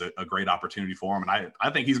think it is a great opportunity for him, and I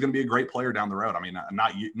think he's going to be a great player down the road. I mean,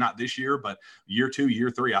 not this year, but year 2, year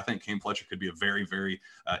 3, I think Cam Fletcher could be a very, very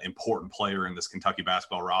important player in this Kentucky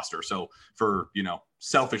basketball roster. So for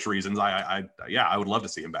selfish reasons, I would love to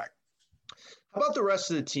see him back. How about the rest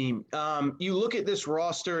of the team? You look at this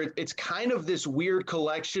roster, it's kind of this weird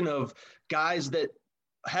collection of guys that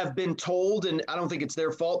have been told, and I don't think it's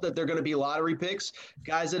their fault, that they're going to be lottery picks,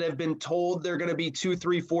 guys that have been told they're going to be 2,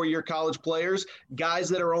 3, 4-year college players, guys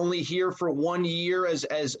that are only here for 1 year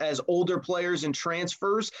as older players and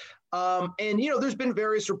transfers. And there's been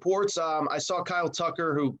various reports. I saw Kyle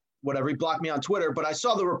Tucker, he blocked me on Twitter, but I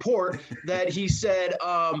saw the report that he said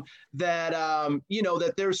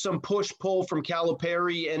that there's some push-pull from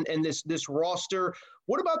Calipari and this roster.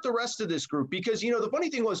 What about the rest of this group? Because, the funny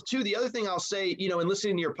thing was, too, the other thing I'll say, in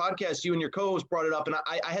listening to your podcast, you and your co-host brought it up, and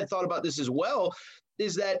I had thought about this as well,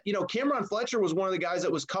 is that, Cameron Fletcher was one of the guys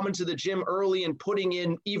that was coming to the gym early and putting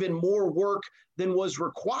in even more work than was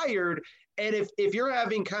required. And if you're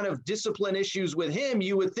having kind of discipline issues with him,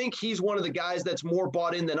 you would think he's one of the guys that's more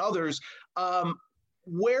bought in than others.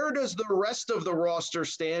 Where does the rest of the roster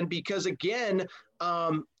stand? Because, again,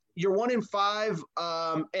 you're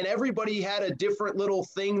 1-5, and everybody had a different little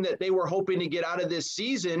thing that they were hoping to get out of this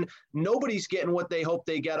season. Nobody's getting what they hope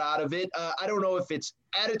they get out of it. I don't know if it's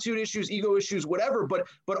attitude issues, ego issues, whatever, but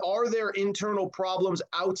are there internal problems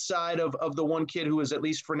outside of the one kid who has, at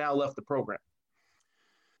least for now, left the program?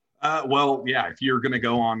 Well, yeah, if you're going to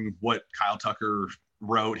go on what Kyle Tucker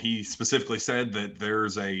wrote, he specifically said that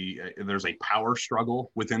there's a power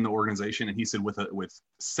struggle within the organization, and he said with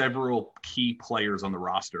several key players on the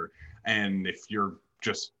roster. And if you're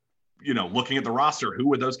just looking at the roster, who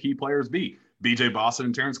would those key players be? BJ Boston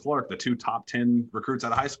and Terrence Clark, the 2 top 10 recruits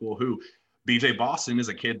out of high school. Who BJ Boston is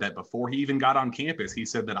a kid that before he even got on campus, he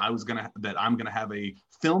said that I'm going to have a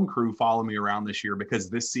film crew follow me around this year because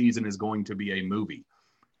this season is going to be a movie.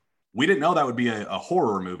 We didn't know that would be a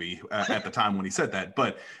horror movie at the time when he said that,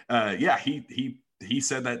 but he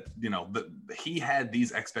said that, that he had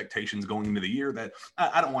these expectations going into the year that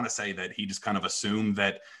I don't want to say that he just kind of assumed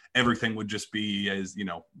that everything would just be as,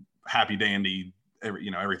 happy dandy,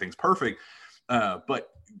 everything's perfect. But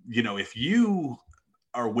if you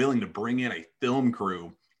are willing to bring in a film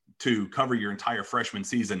crew to cover your entire freshman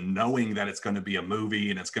season, knowing that it's going to be a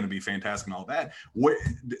movie and it's going to be fantastic and all that,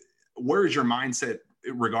 where is your mindset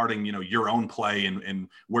regarding, your own play and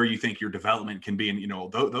where you think your development can be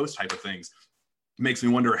and, those type of things? Makes me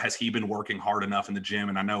wonder, has he been working hard enough in the gym?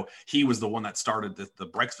 And I know he was the one that started the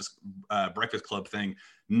breakfast club thing,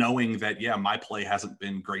 knowing that, my play hasn't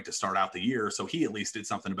been great to start out the year. So he at least did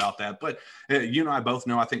something about that. But you and I both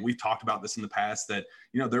know, I think we've talked about this in the past, that,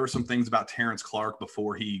 there were some things about Terrence Clark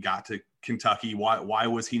before he got to Kentucky. Why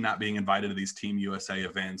was he not being invited to these Team USA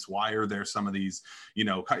events? Why are there some of these,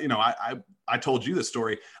 I told you the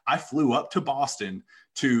story. I flew up to Boston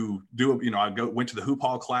to do, went to the Hoop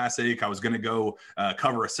Hall Classic. I was going to go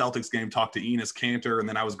cover a Celtics game, talk to Enes Kanter, and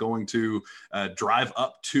then I was going to drive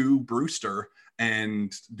up to Brewster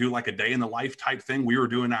and do like a day in the life type thing. We were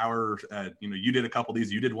doing our, you did a couple of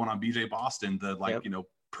these. You did one on BJ Boston,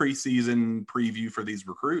 preseason preview for these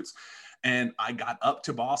recruits. And I got up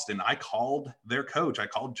to Boston. I called their coach. I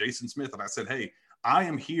called Jason Smith, and I said, hey, I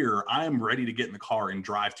am here. I am ready to get in the car and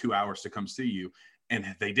drive 2 hours to come see you.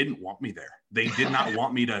 And they didn't want me there. They did not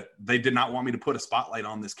want me to put a spotlight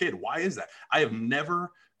on this kid. Why is that? I have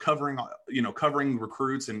never covering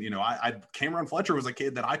recruits. And, Cameron Fletcher was a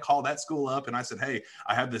kid that I called that school up and I said, hey,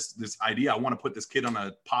 I have this idea. I want to put this kid on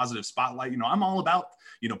a positive spotlight. I'm all about,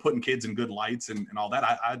 putting kids in good lights and all that.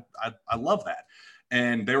 I love that.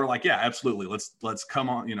 And they were like, yeah, absolutely. Let's come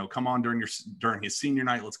on during his senior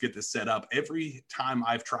night. Let's get this set up. Every time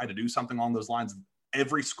I've tried to do something along those lines,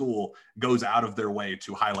 every school goes out of their way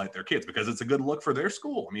to highlight their kids because it's a good look for their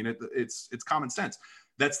school. I mean, it's common sense.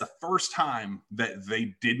 That's the first time that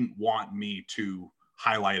they didn't want me to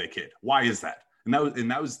highlight a kid. Why is that? And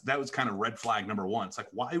that was kind of red flag number one. It's like,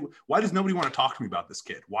 why does nobody want to talk to me about this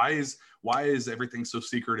kid? Why is everything so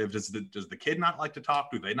secretive? Does the kid not like to talk?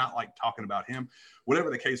 Do they not like talking about him? Whatever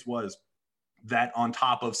the case was, that on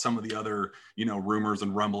top of some of the other, rumors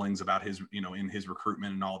and rumblings about his, in his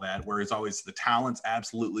recruitment and all that, where it's always the talent's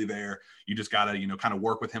absolutely there. You just got to, kind of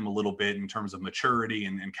work with him a little bit in terms of maturity.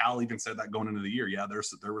 And Cal even said that going into the year. Yeah,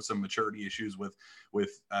 there were some maturity issues with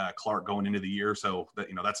Clark going into the year. So that,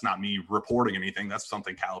 that's not me reporting anything. That's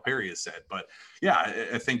something Calipari has said. But yeah,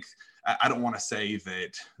 I think I don't want to say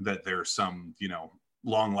that there's some,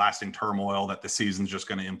 long lasting turmoil that the season's just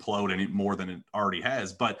going to implode any more than it already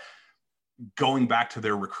has. But going back to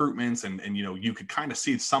their recruitments and you could kind of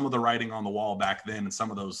see some of the writing on the wall back then, and some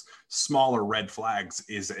of those smaller red flags.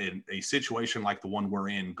 Is a situation like the one we're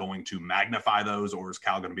in going to magnify those, or is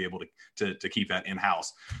Cal going to be able to keep that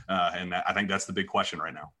in-house? And I think that's the big question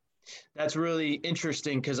right now. That's really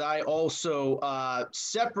interesting because I also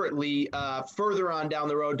separately further on down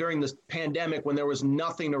the road during this pandemic when there was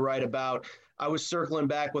nothing to write about, I was circling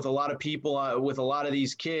back with a lot of people, with a lot of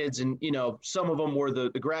these kids. And, some of them were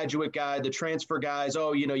the graduate guy, the transfer guys.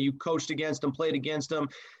 Oh, you coached against them, played against them.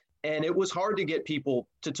 And it was hard to get people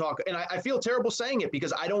to talk. And I feel terrible saying it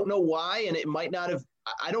because I don't know why. And it might not have,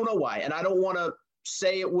 I don't know why. And I don't want to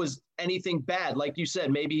say it was anything bad. Like you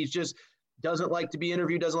said, maybe he's just doesn't like to be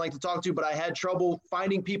interviewed, doesn't like to talk to, but I had trouble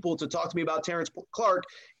finding people to talk to me about Terrence Clark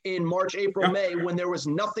in March, April, May, when there was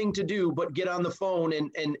nothing to do but get on the phone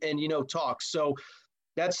and talk. So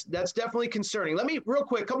that's definitely concerning. Let me real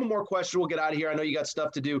quick, couple more questions. We'll get out of here. I know you got stuff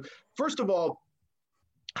to do. First of all,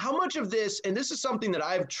 how much of this, and this is something that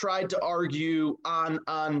I've tried to argue on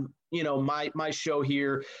my show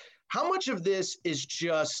here, how much of this is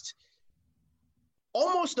just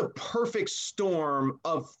almost a perfect storm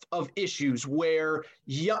of issues where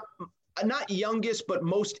not youngest, but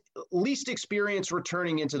least experienced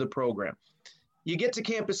returning into the program. You get to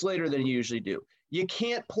campus later than you usually do. You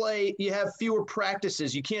can't play, you have fewer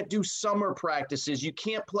practices. You can't do summer practices. You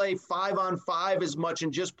can't play 5-on-5 as much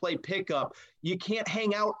and just play pickup. You can't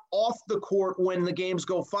hang out off the court when the games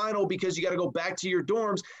go final because you got to go back to your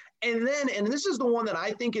dorms. And this is the one that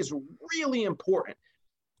I think is really important.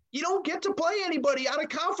 You don't get to play anybody out of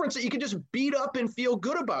conference that you can just beat up and feel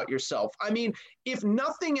good about yourself. I mean, if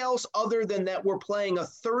nothing else other than that, we're playing a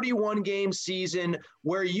 31-game season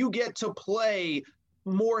where you get to play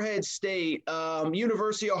Morehead State,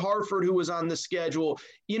 University of Hartford, who was on the schedule.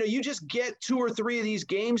 You just get 2 or 3 of these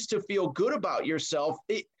games to feel good about yourself.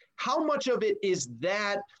 How much of it is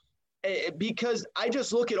that? Because I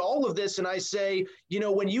just look at all of this and I say,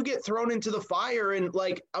 when you get thrown into the fire, and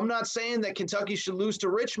I'm not saying that Kentucky should lose to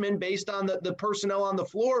Richmond based on the personnel on the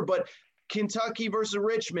floor, but Kentucky versus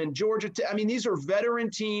Richmond, Georgia Tech. I mean, these are veteran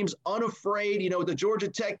teams, unafraid. The Georgia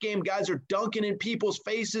Tech game, guys are dunking in people's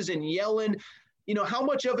faces and yelling. How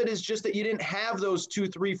much of it is just that you didn't have those 2,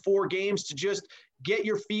 3, 4 games to just get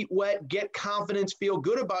your feet wet, get confidence, feel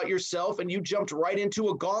good about yourself, and you jumped right into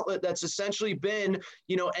a gauntlet that's essentially been,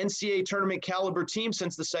 NCAA tournament caliber team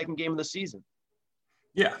since the second game of the season?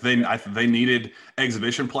 Yeah, they needed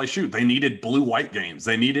exhibition play. Shoot, they needed blue-white games.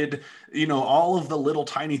 They needed, all of the little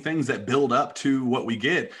tiny things that build up to what we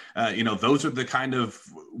get. Those are the kind of,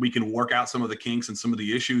 we can work out some of the kinks and some of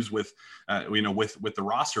the issues with, with the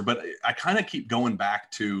roster. But I kind of keep going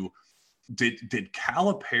back to, did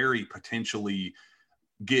Calipari potentially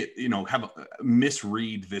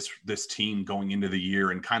misread this team going into the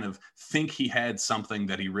year and kind of think he had something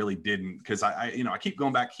that he really didn't? Because I keep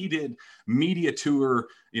going back. He did media tour,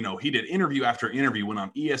 he did interview after interview, went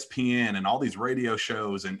on ESPN and all these radio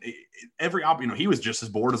shows, and he was just as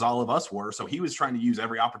bored as all of us were. So he was trying to use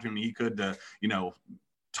every opportunity he could to,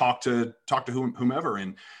 talk to whomever.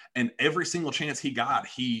 And every single chance he got,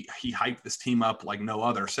 he hyped this team up like no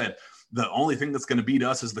other. Said the only thing that's going to beat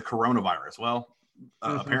us is the coronavirus. Well,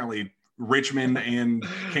 apparently Richmond and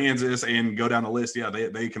Kansas and go down the list. Yeah,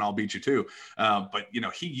 they can all beat you too. But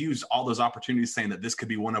he used all those opportunities saying that this could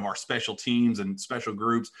be one of our special teams and special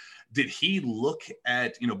groups. Did he look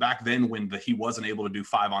at, back then when he wasn't able to do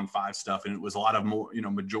 5-on-5 stuff and it was a lot of more,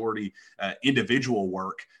 majority individual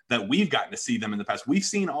work that we've gotten to see them in the past. We've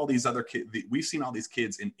seen all these other kids. We've seen all these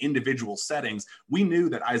kids in individual settings. We knew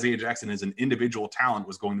that Isaiah Jackson as an individual talent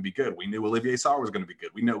was going to be good. We knew Olivier Sarr was going to be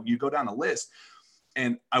good. We know you go down the list.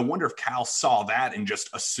 And I wonder if Cal saw that and just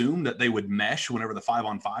assumed that they would mesh whenever the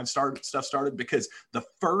 5-on-5 stuff started, because the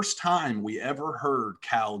first time we ever heard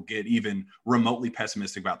Cal get even remotely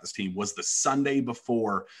pessimistic about this team was the Sunday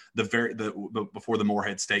before before the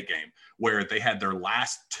Morehead State game, where they had their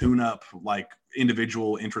last tune-up,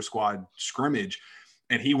 individual intra-squad scrimmage.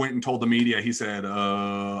 And he went and told the media, he said,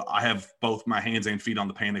 I have both my hands and feet on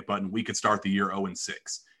the panic button. We could start the year 0-6.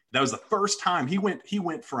 That was the first time he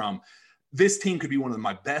went from, this team could be one of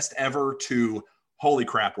my best ever to, holy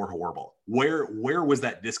crap, we're horrible. Where was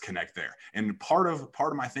that disconnect there? And part of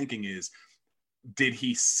my thinking is, did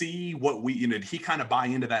he see what did he kind of buy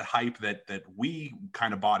into that hype that we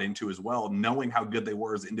kind of bought into as well, knowing how good they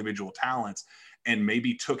were as individual talents, and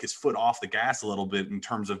maybe took his foot off the gas a little bit in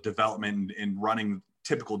terms of development and running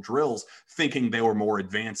typical drills, thinking they were more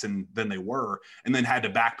advanced than they were, and then had to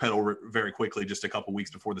backpedal very quickly just a couple weeks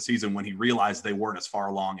before the season when he realized they weren't as far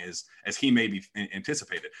along as he maybe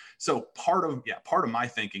anticipated. So part of my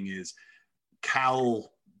thinking is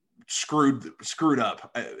Cal screwed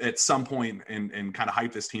up at some point and kind of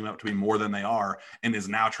hyped this team up to be more than they are, and is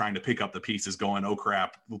now trying to pick up the pieces going, oh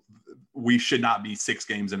crap, we should not be 6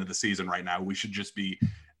 games into the season right now. We should just be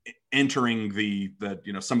entering the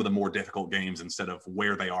some of the more difficult games instead of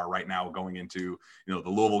where they are right now going into the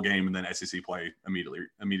Louisville game and then SEC play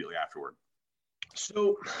immediately afterward.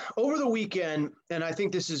 So over the weekend, and I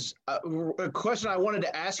think this is a question I wanted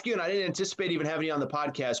to ask you, and I didn't anticipate even having you on the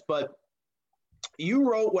podcast, but you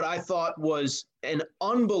wrote what I thought was an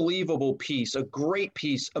unbelievable piece, a great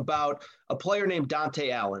piece about a player named Dante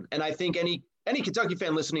Allen. And I think any Kentucky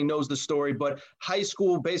fan listening knows the story, but high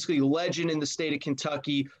school, basically legend in the state of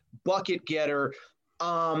Kentucky, bucket getter.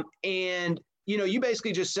 And, you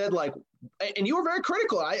basically just said and you were very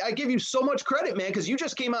critical. I give you so much credit, man, because you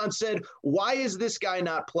just came out and said, why is this guy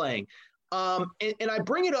not playing? And I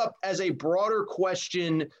bring it up as a broader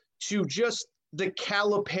question to just the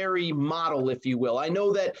Calipari model, if you will. I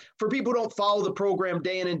know that for people who don't follow the program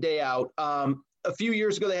day in and day out, a few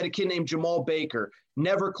years ago, they had a kid named Jamal Baker.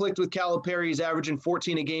 Never clicked with Calipari. He's averaging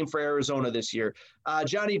 14 a game for Arizona this year.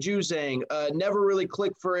 Johnny Juzang never really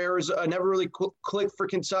clicked for Arizona. Never really clicked for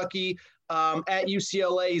Kentucky. At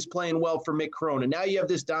UCLA, he's playing well for Mick Cronin. Now you have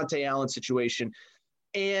this Dante Allen situation,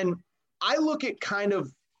 and I look at kind of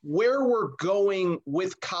where we're going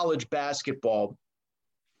with college basketball.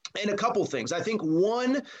 And a couple things. I think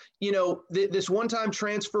one, this one-time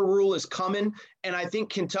transfer rule is coming, and I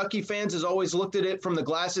think Kentucky fans has always looked at it from the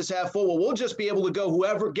glasses half full. Well, we'll just be able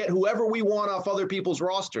to get whoever we want off other people's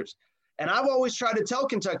rosters. And I've always tried to tell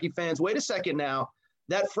Kentucky fans, wait a second now,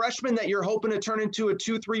 that freshman that you're hoping to turn into a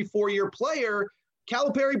 2, 3, 4-year player,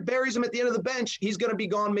 Calipari buries him at the end of the bench. He's going to be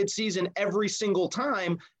gone midseason every single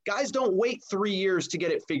time. Guys don't wait 3 years to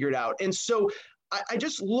get it figured out. And so I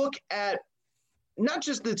just look at not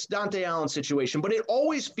just this Dante Allen situation, but it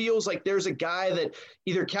always feels like there's a guy that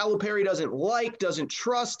either Calipari doesn't like, doesn't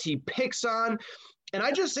trust, he picks on. And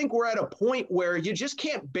I just think we're at a point where you just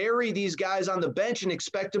can't bury these guys on the bench and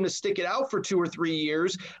expect them to stick it out for 2 or 3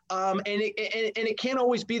 years. And it can't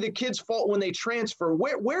always be the kid's fault when they transfer.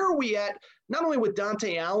 Where are we at, not only with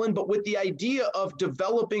Dante Allen, but with the idea of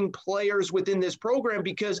developing players within this program?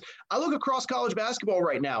 Because I look across college basketball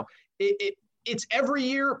right now. It's every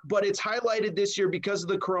year, but it's highlighted this year because of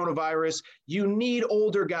the coronavirus. You need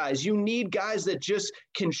older guys. You need guys that just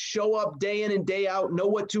can show up day in and day out, know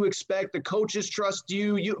what to expect. The coaches trust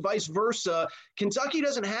you, vice versa. Kentucky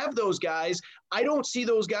doesn't have those guys. I don't see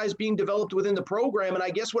those guys being developed within the program. And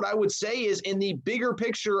I guess what I would say is, in the bigger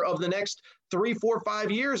picture of the next 3, 4,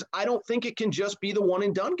 5 years, I don't think it can just be the one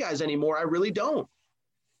and done guys anymore. I really don't.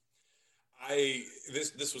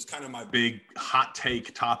 This was kind of my big hot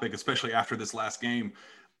take topic, especially after this last game.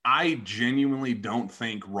 I genuinely don't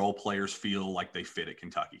think role players feel like they fit at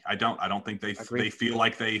Kentucky. I don't think they feel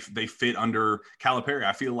like they fit under Calipari.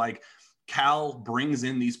 I feel like Cal brings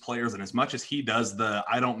in these players, and as much as he does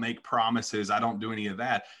I don't make promises, I don't do any of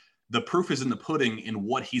that, the proof is in the pudding in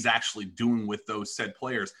what he's actually doing with those said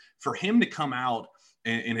players. For him to come out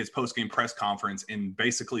in his post-game press conference and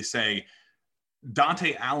basically say,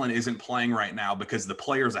 Dante Allen isn't playing right now because the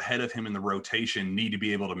players ahead of him in the rotation need to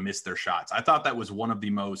be able to miss their shots. I thought that was one of the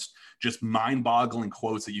most just mind-boggling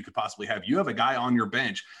quotes that you could possibly have. You have a guy on your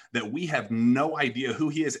bench that we have no idea who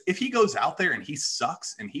he is. If he goes out there and he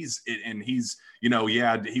sucks and he's,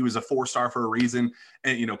 he was a 4-star for a reason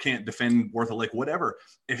and, can't defend worth a lick, whatever.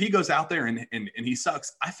 If he goes out there and he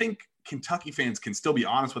sucks, I think Kentucky fans can still be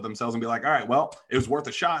honest with themselves and be like, all right, well, it was worth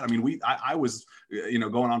a shot. I mean, I was,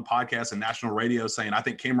 going on podcasts and national radio saying, I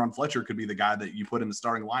think Cameron Fletcher could be the guy that you put in the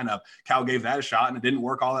starting lineup. Cal gave that a shot and it didn't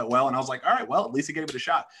work all that well. And I was like, all right, well, at least he gave it a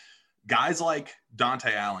shot. Guys like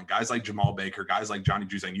Dante Allen, guys like Jamal Baker, guys like Johnny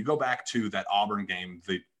Juzang, you go back to that Auburn game,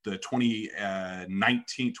 the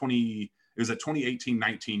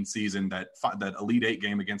 2018-19 season, that Elite Eight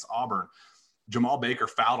game against Auburn. Jamal Baker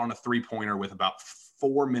fouled on a 3-pointer with about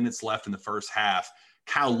 4 minutes left in the first half.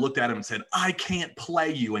 Cal looked at him and said, I can't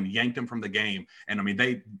play you, and yanked him from the game. And I mean,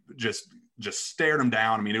 they just stared him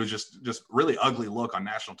down. I mean, it was just really ugly look on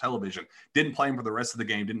national television. Didn't play him for the rest of the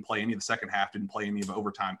game, didn't play any of the second half, didn't play any of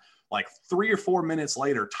overtime. Like 3 or 4 minutes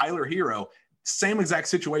later, Tyler Hero, same exact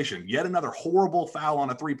situation, yet another horrible foul on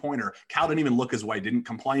a 3-pointer. Cal didn't even look his way, didn't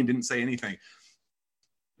complain, didn't say anything.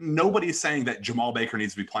 Nobody's saying that Jamal Baker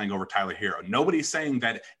needs to be playing over Tyler Hero. Nobody's saying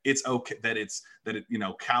that it's okay,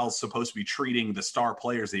 Cal's supposed to be treating the star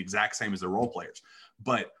players the exact same as the role players.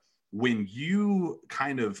 But when you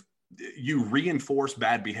you reinforce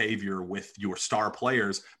bad behavior with your star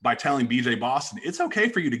players by telling BJ Boston, it's okay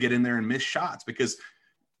for you to get in there and miss shots because,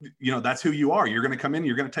 that's who you are. You're going to come in,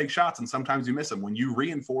 you're going to take shots, and sometimes you miss them. When you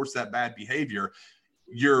reinforce that bad behavior,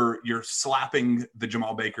 you're slapping the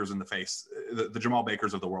Jamal Bakers in the face, the Jamal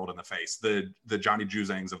Bakers of the world in the face, the Johnny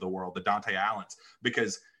Juzangs of the world, the Dante Allens,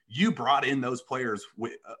 because you brought in those players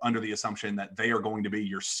under the assumption that they are going to be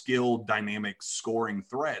your skilled, dynamic scoring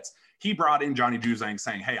threats. He brought in Johnny Juzang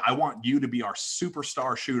saying, hey, I want you to be our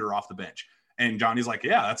superstar shooter off the bench. And Johnny's like,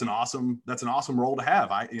 yeah, that's an awesome role to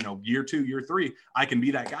have. Year 2, year 3, I can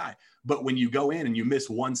be that guy. But when you go in and you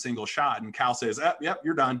miss one single shot and Cal says, yep,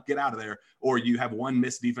 you're done, get out of there. Or you have one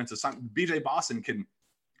missed defensive assignment. BJ Boston can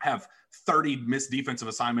have 30 missed defensive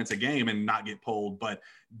assignments a game and not get pulled. But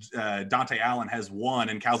Dante Allen has one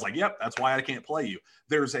and Cal's like, yep, that's why I can't play you.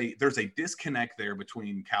 There's a disconnect there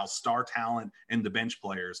between Cal's star talent and the bench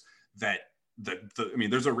players that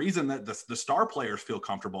there's a reason that the star players feel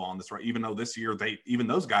comfortable on this, right? Even though this year even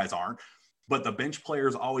those guys aren't, but the bench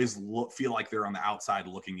players always feel like they're on the outside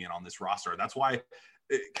looking in on this roster. That's why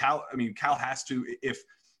Cal has to,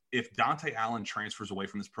 if Dante Allen transfers away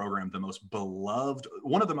from this program,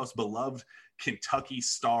 one of the most beloved Kentucky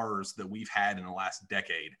stars that we've had in the last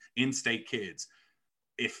decade, in-state kids,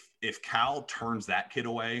 if Cal turns that kid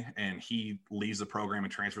away and he leaves the program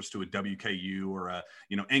and transfers to a WKU or a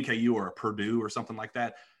NKU or a Purdue or something like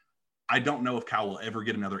that, I don't know if Cal will ever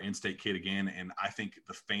get another in-state kid again. And I think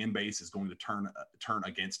the fan base is going to turn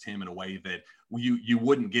against him in a way that you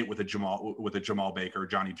wouldn't get with a Jamal Baker or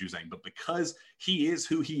Johnny Juzang. But because he is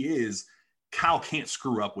who he is, Cal can't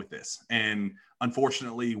screw up with this. And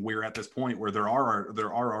unfortunately, we're at this point where there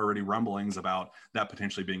are already rumblings about that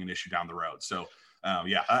potentially being an issue down the road. So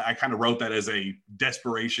I kind of wrote that as a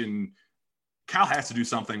desperation. Cal has to do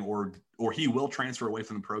something or he will transfer away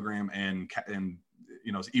from the program and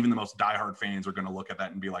even the most diehard fans are going to look at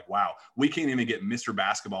that and be like, wow, we can't even get Mr.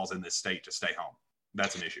 Basketballs in this state to stay home.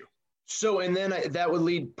 That's an issue. So, and then that would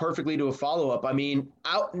lead perfectly to a follow-up. I mean,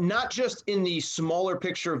 not just in the smaller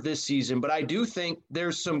picture of this season, but I do think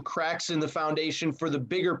there's some cracks in the foundation for the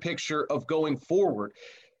bigger picture of going forward.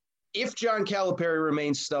 If John Calipari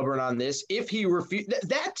remains stubborn on this, if he refuses,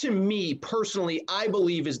 that to me personally, I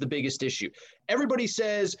believe is the biggest issue. Everybody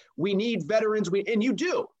says we need veterans, and you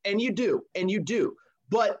do.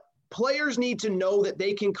 But players need to know that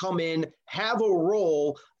they can come in, have a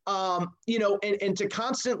role, and to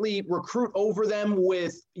constantly recruit over them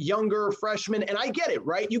with younger freshmen. And I get it,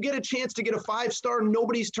 right? You get a chance to get a 5-star,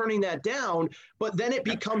 nobody's turning that down, but then it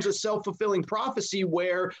becomes a self-fulfilling prophecy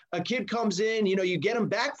where a kid comes in, you get him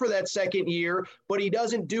back for that second year, but he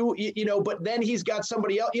doesn't do, but then he's got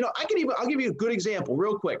somebody else. I'll give you a good example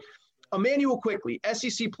real quick. Immanuel Quickley,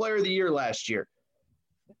 SEC Player of the Year last year.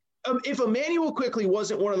 If Immanuel Quickley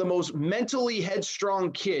wasn't one of the most mentally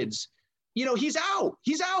headstrong kids, he's out.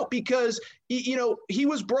 He's out because, he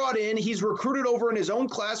was brought in. He's recruited over in his own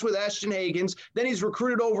class with Ashton Hagans. Then he's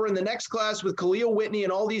recruited over in the next class with Khalil Whitney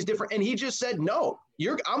and all these different – and he just said, no,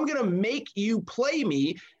 I'm going to make you play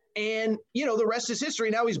me. And, the rest is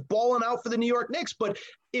history. Now he's balling out for the New York Knicks. But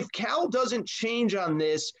if Cal doesn't change on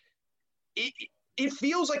this, it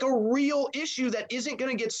feels like a real issue that isn't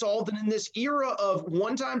going to get solved. And in this era of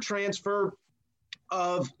one-time transfer –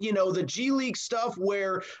 of, the G League stuff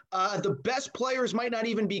where the best players might not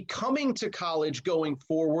even be coming to college going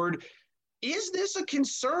forward. Is this a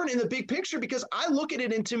concern in the big picture? Because I look at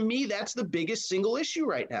it, and to me, that's the biggest single issue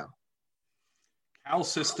right now. Cal's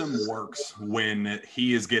system works when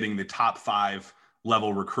he is getting the top 5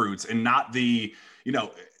 level recruits and not the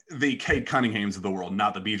Cade Cunninghams of the world,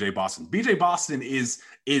 not the BJ Boston. BJ Boston is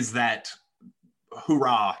that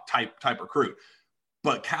hoorah type recruit.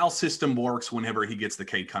 But Cal's system works whenever he gets the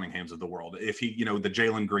Cade Cunninghams of the world. If he, the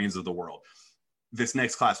Jalen Greens of the world. This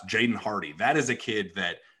next class, Jaden Hardy, that is a kid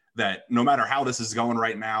that no matter how this is going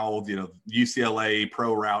right now, UCLA,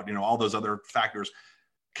 pro route, all those other factors,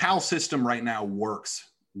 Cal's system right now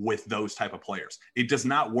works with those type of players. It does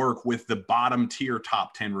not work with the bottom tier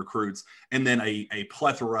top 10 recruits and then a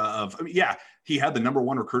plethora of, he had the number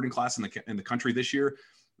 1 recruiting class in the country this year,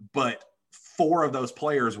 but 4 of those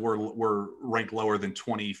players were ranked lower than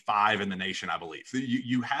 25 in the nation, I believe.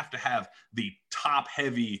 You have to have the top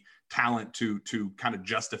heavy talent to kind of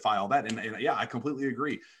justify all that. And I completely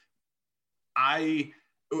agree.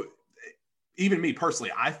 Even me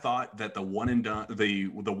personally, I thought that the one and done, the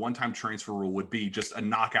one-time transfer rule would be just a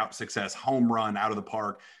knockout success, home run out of the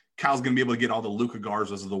park. Cal's going to be able to get all the Luka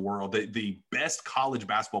Garzas of the world. The best college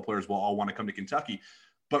basketball players will all want to come to Kentucky.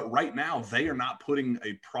 But right now, they are not putting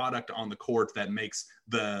a product on the court that makes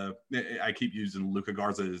I keep using Luka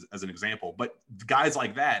Garza as an example, but guys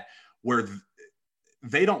like that, where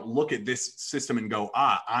they don't look at this system and go,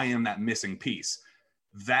 I am that missing piece.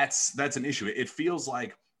 That's an issue. It feels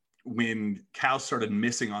like when Cal started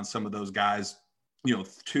missing on some of those guys,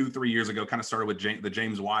 2-3 years ago, kind of started with the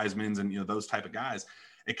James Wisemans and, those type of guys,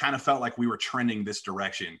 it kind of felt like we were trending this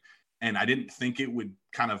direction. And I didn't think it would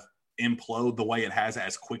kind of implode the way it has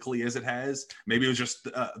as quickly as it has. Maybe it was just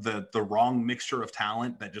the wrong mixture of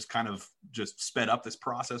talent that just kind of just sped up this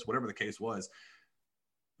process, whatever the case was.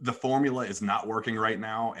 The formula is not working right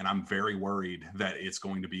now, and I'm very worried that it's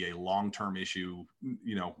going to be a long-term issue,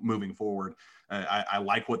 moving forward. I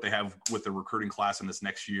like what they have with the recruiting class in this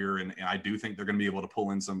next year, and I do think they're going to be able to pull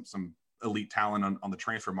in some elite talent on the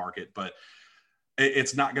transfer market, but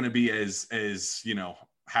it's not going to be as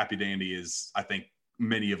happy dandy as I think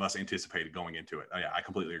many of us anticipated going into it. I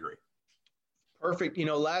completely agree. Perfect.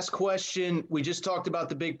 Last question. We just talked about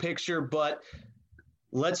the big picture, but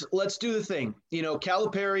let's do the thing.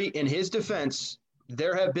 Calipari, in his defense,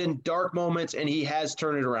 there have been dark moments and he has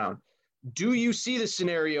turned it around. Do you see the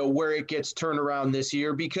scenario where it gets turned around this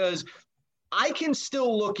year? Because I can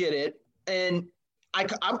still look at it, and I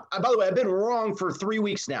by the way, I've been wrong for 3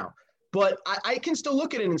 weeks now. But I can still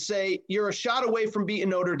look at it and say, you're a shot away from beating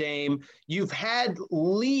Notre Dame. You've had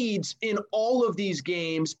leads in all of these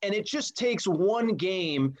games, and it just takes one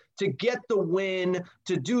game to get the win,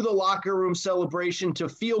 to do the locker room celebration, to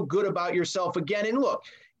feel good about yourself again. And look,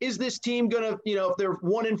 is this team going to, if they're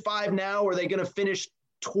 1-5 now, are they going to finish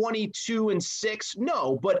 22-6?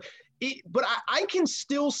 No, but I can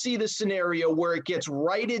still see the scenario where it gets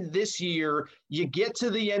righted this year. You get to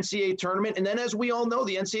the NCAA tournament, and then as we all know,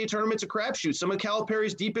 the NCAA tournament's a crapshoot. Some of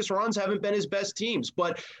Calipari's deepest runs haven't been his best teams.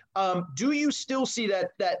 But do you still see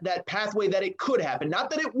that pathway that it could happen? Not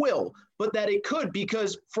that it will, but that it could,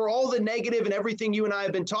 because for all the negative and everything you and I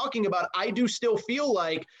have been talking about, I do still feel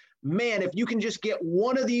like man, if you can just get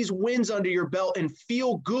one of these wins under your belt and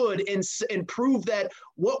feel good and prove that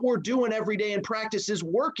what we're doing every day in practice is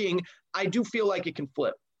working, I do feel like it can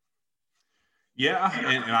flip. Yeah,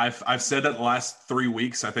 and I've said that the last 3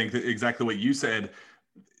 weeks. I think exactly what you said.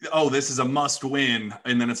 Oh, this is a must win,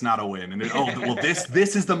 and then it's not a win. And then,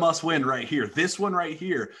 this is the must win right here. This one right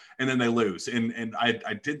here, and then they lose. And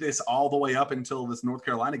I did this all the way up until this North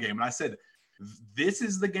Carolina game, and I said, this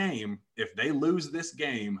is the game. If they lose this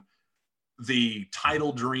game, the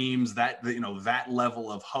title dreams, that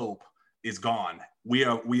level of hope is gone. We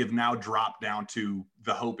have now dropped down to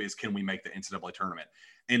the hope is, can we make the NCAA tournament?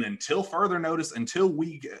 And until further notice,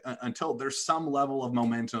 until there's some level of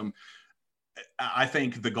momentum, I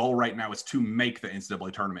think the goal right now is to make the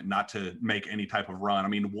NCAA tournament, not to make any type of run. I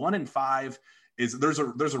mean, 1-5 is there's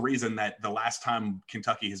a reason that the last time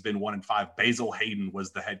Kentucky has been 1-5, Basil Hayden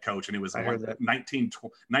was the head coach, and it was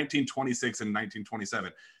 1926 and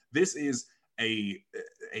 1927. This is a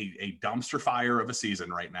dumpster fire of a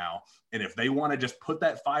season right now, and if they want to just put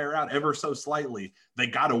that fire out ever so slightly, they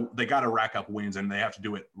gotta rack up wins, and they have to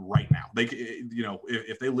do it right now.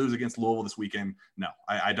 If they lose against Louisville this weekend, no,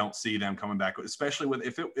 I don't see them coming back, especially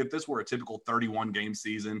if this were a typical 31 game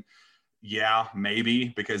season. Yeah,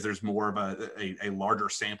 maybe, because there's more of a larger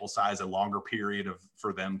sample size, a longer period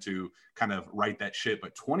for them to kind of right that ship.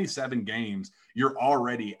 But 27 games, you're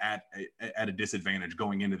already at a disadvantage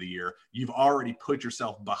going into the year. You've already put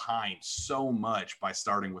yourself behind so much by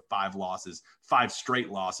starting with 5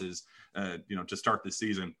 straight losses, to start this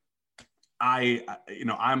season.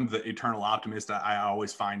 I'm the eternal optimist. I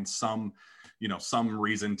always find some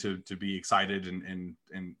reason to be excited and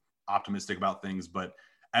optimistic about things, but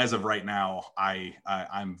as of right now,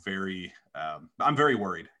 I'm very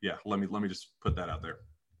worried. Yeah, let me just put that out there.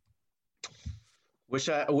 Wish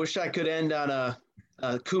I could end on a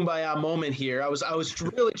kumbaya moment here. I was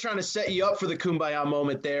really trying to set you up for the kumbaya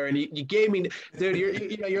moment there, and you gave me, dude.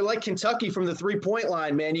 You're like Kentucky from the 3-point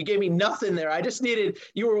line, man. You gave me nothing there. I just needed,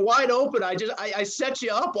 you were wide open. I set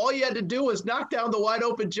you up. All you had to do was knock down the wide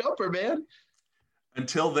open jumper, man.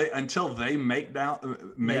 Until they make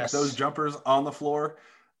yes. those jumpers on the floor,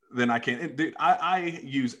 then I can't. Dude, I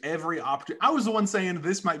use every opportunity. I was the one saying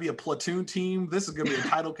this might be a platoon team. This is going to be a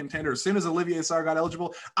title contender. As soon as Olivier Sarr got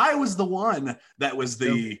eligible, I was the one that was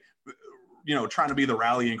trying to be the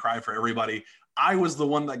rallying cry for everybody. I was the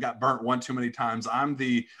one that got burnt one too many times. I'm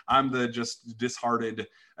the just disheartened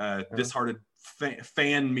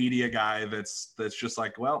fan media guy that's just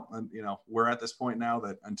like, well, we're at this point now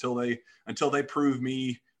that until they prove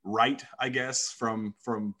me right, I guess, from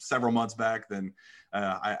several months back, then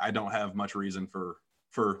I don't have much reason for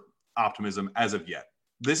optimism as of yet.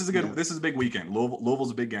 This is a big weekend.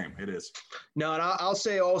 Louisville's a big game. It is. No, and I'll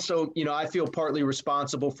say also, I feel partly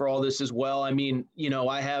responsible for all this as well. I mean,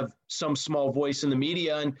 I have some small voice in the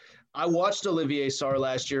media, and I watched Olivier Sarr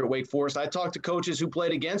last year at Wake Forest. I talked to coaches who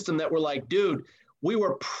played against him that were like, dude, we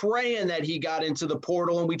were praying that he got into the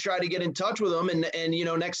portal, and we tried to get in touch with him. And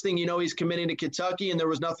next thing you know, he's committing to Kentucky, and there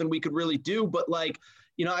was nothing we could really do. But I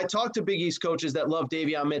talked to Big East coaches that love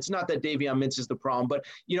Davion Mintz. Not that Davion Mintz is the problem, but,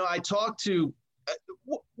 I talked to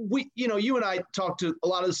you and I talked to a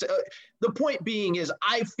lot of the point being is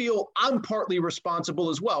I feel I'm partly responsible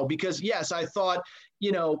as well, because yes, I thought,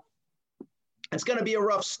 it's going to be a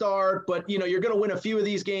rough start, but you're going to win a few of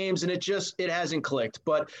these games, and it hasn't clicked.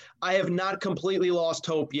 But I have not completely lost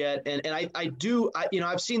hope yet, and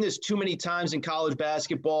I've seen this too many times in college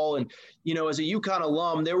basketball, and as a UConn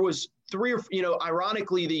alum, there was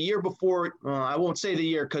ironically the year before, I won't say the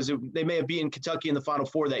year because they may have beaten Kentucky in the Final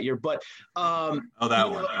Four that year, but one,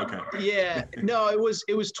 okay, yeah, no, it was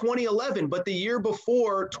 2011, but the year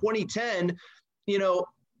before 2010,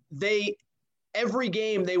 every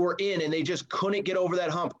game they were in, and they just couldn't get over that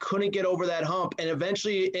hump. And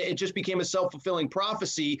eventually it just became a self-fulfilling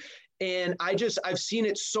prophecy. And I've seen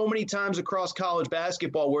it so many times across college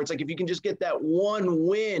basketball where it's like, if you can just get that one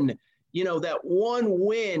win,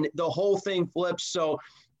 the whole thing flips. So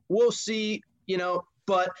we'll see,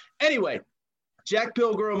 but anyway, Jack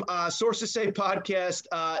Pilgrim, Sources Say podcast.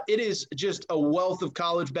 It is just a wealth of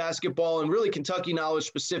college basketball and really Kentucky knowledge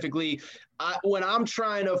specifically. When I'm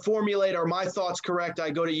trying to formulate are my thoughts correct, I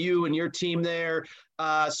go to you and your team there.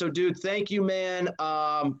 So, dude, thank you, man.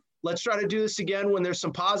 Let's try to do this again when there's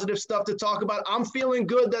some positive stuff to talk about. I'm feeling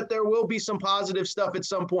good that there will be some positive stuff at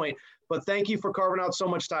some point. But thank you for carving out so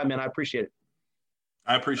much time, man. I appreciate it.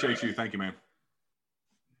 I appreciate you. Thank you, man.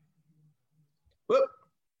 Whoop.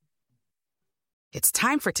 It's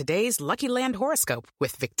time for today's Lucky Land horoscope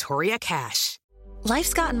with Victoria Cash.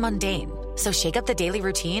 Life's gotten mundane, so shake up the daily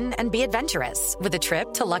routine and be adventurous with a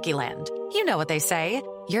trip to Lucky Land. You know what they say.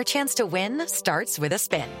 Your chance to win starts with a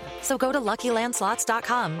spin. So go to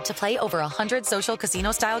LuckyLandSlots.com to play over 100 social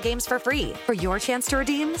casino-style games for free for your chance to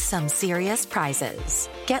redeem some serious prizes.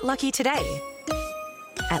 Get lucky today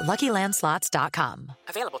at LuckyLandSlots.com.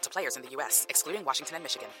 Available to players in the U.S., excluding Washington and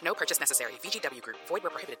Michigan. No purchase necessary. VGW Group. Void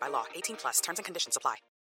where prohibited by law. 18+. Terms and conditions apply.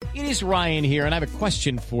 It is Ryan here, and I have a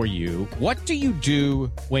question for you. What do you do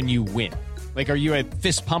when you win? Like, are you a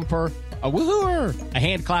fist pumper, a woo-hooer, a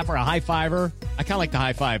hand clapper, a high-fiver? I kind of like the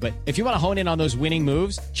high-five, but if you want to hone in on those winning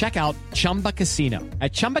moves, check out Chumba Casino.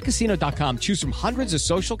 At ChumbaCasino.com, choose from hundreds of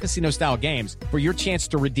social casino-style games for your chance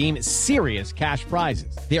to redeem serious cash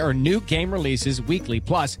prizes. There are new game releases weekly,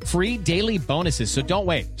 plus free daily bonuses, so don't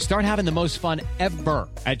wait. Start having the most fun ever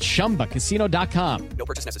at ChumbaCasino.com. No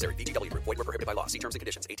purchase necessary. VGW Group. Void where prohibited by law. See terms and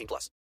conditions. 18+.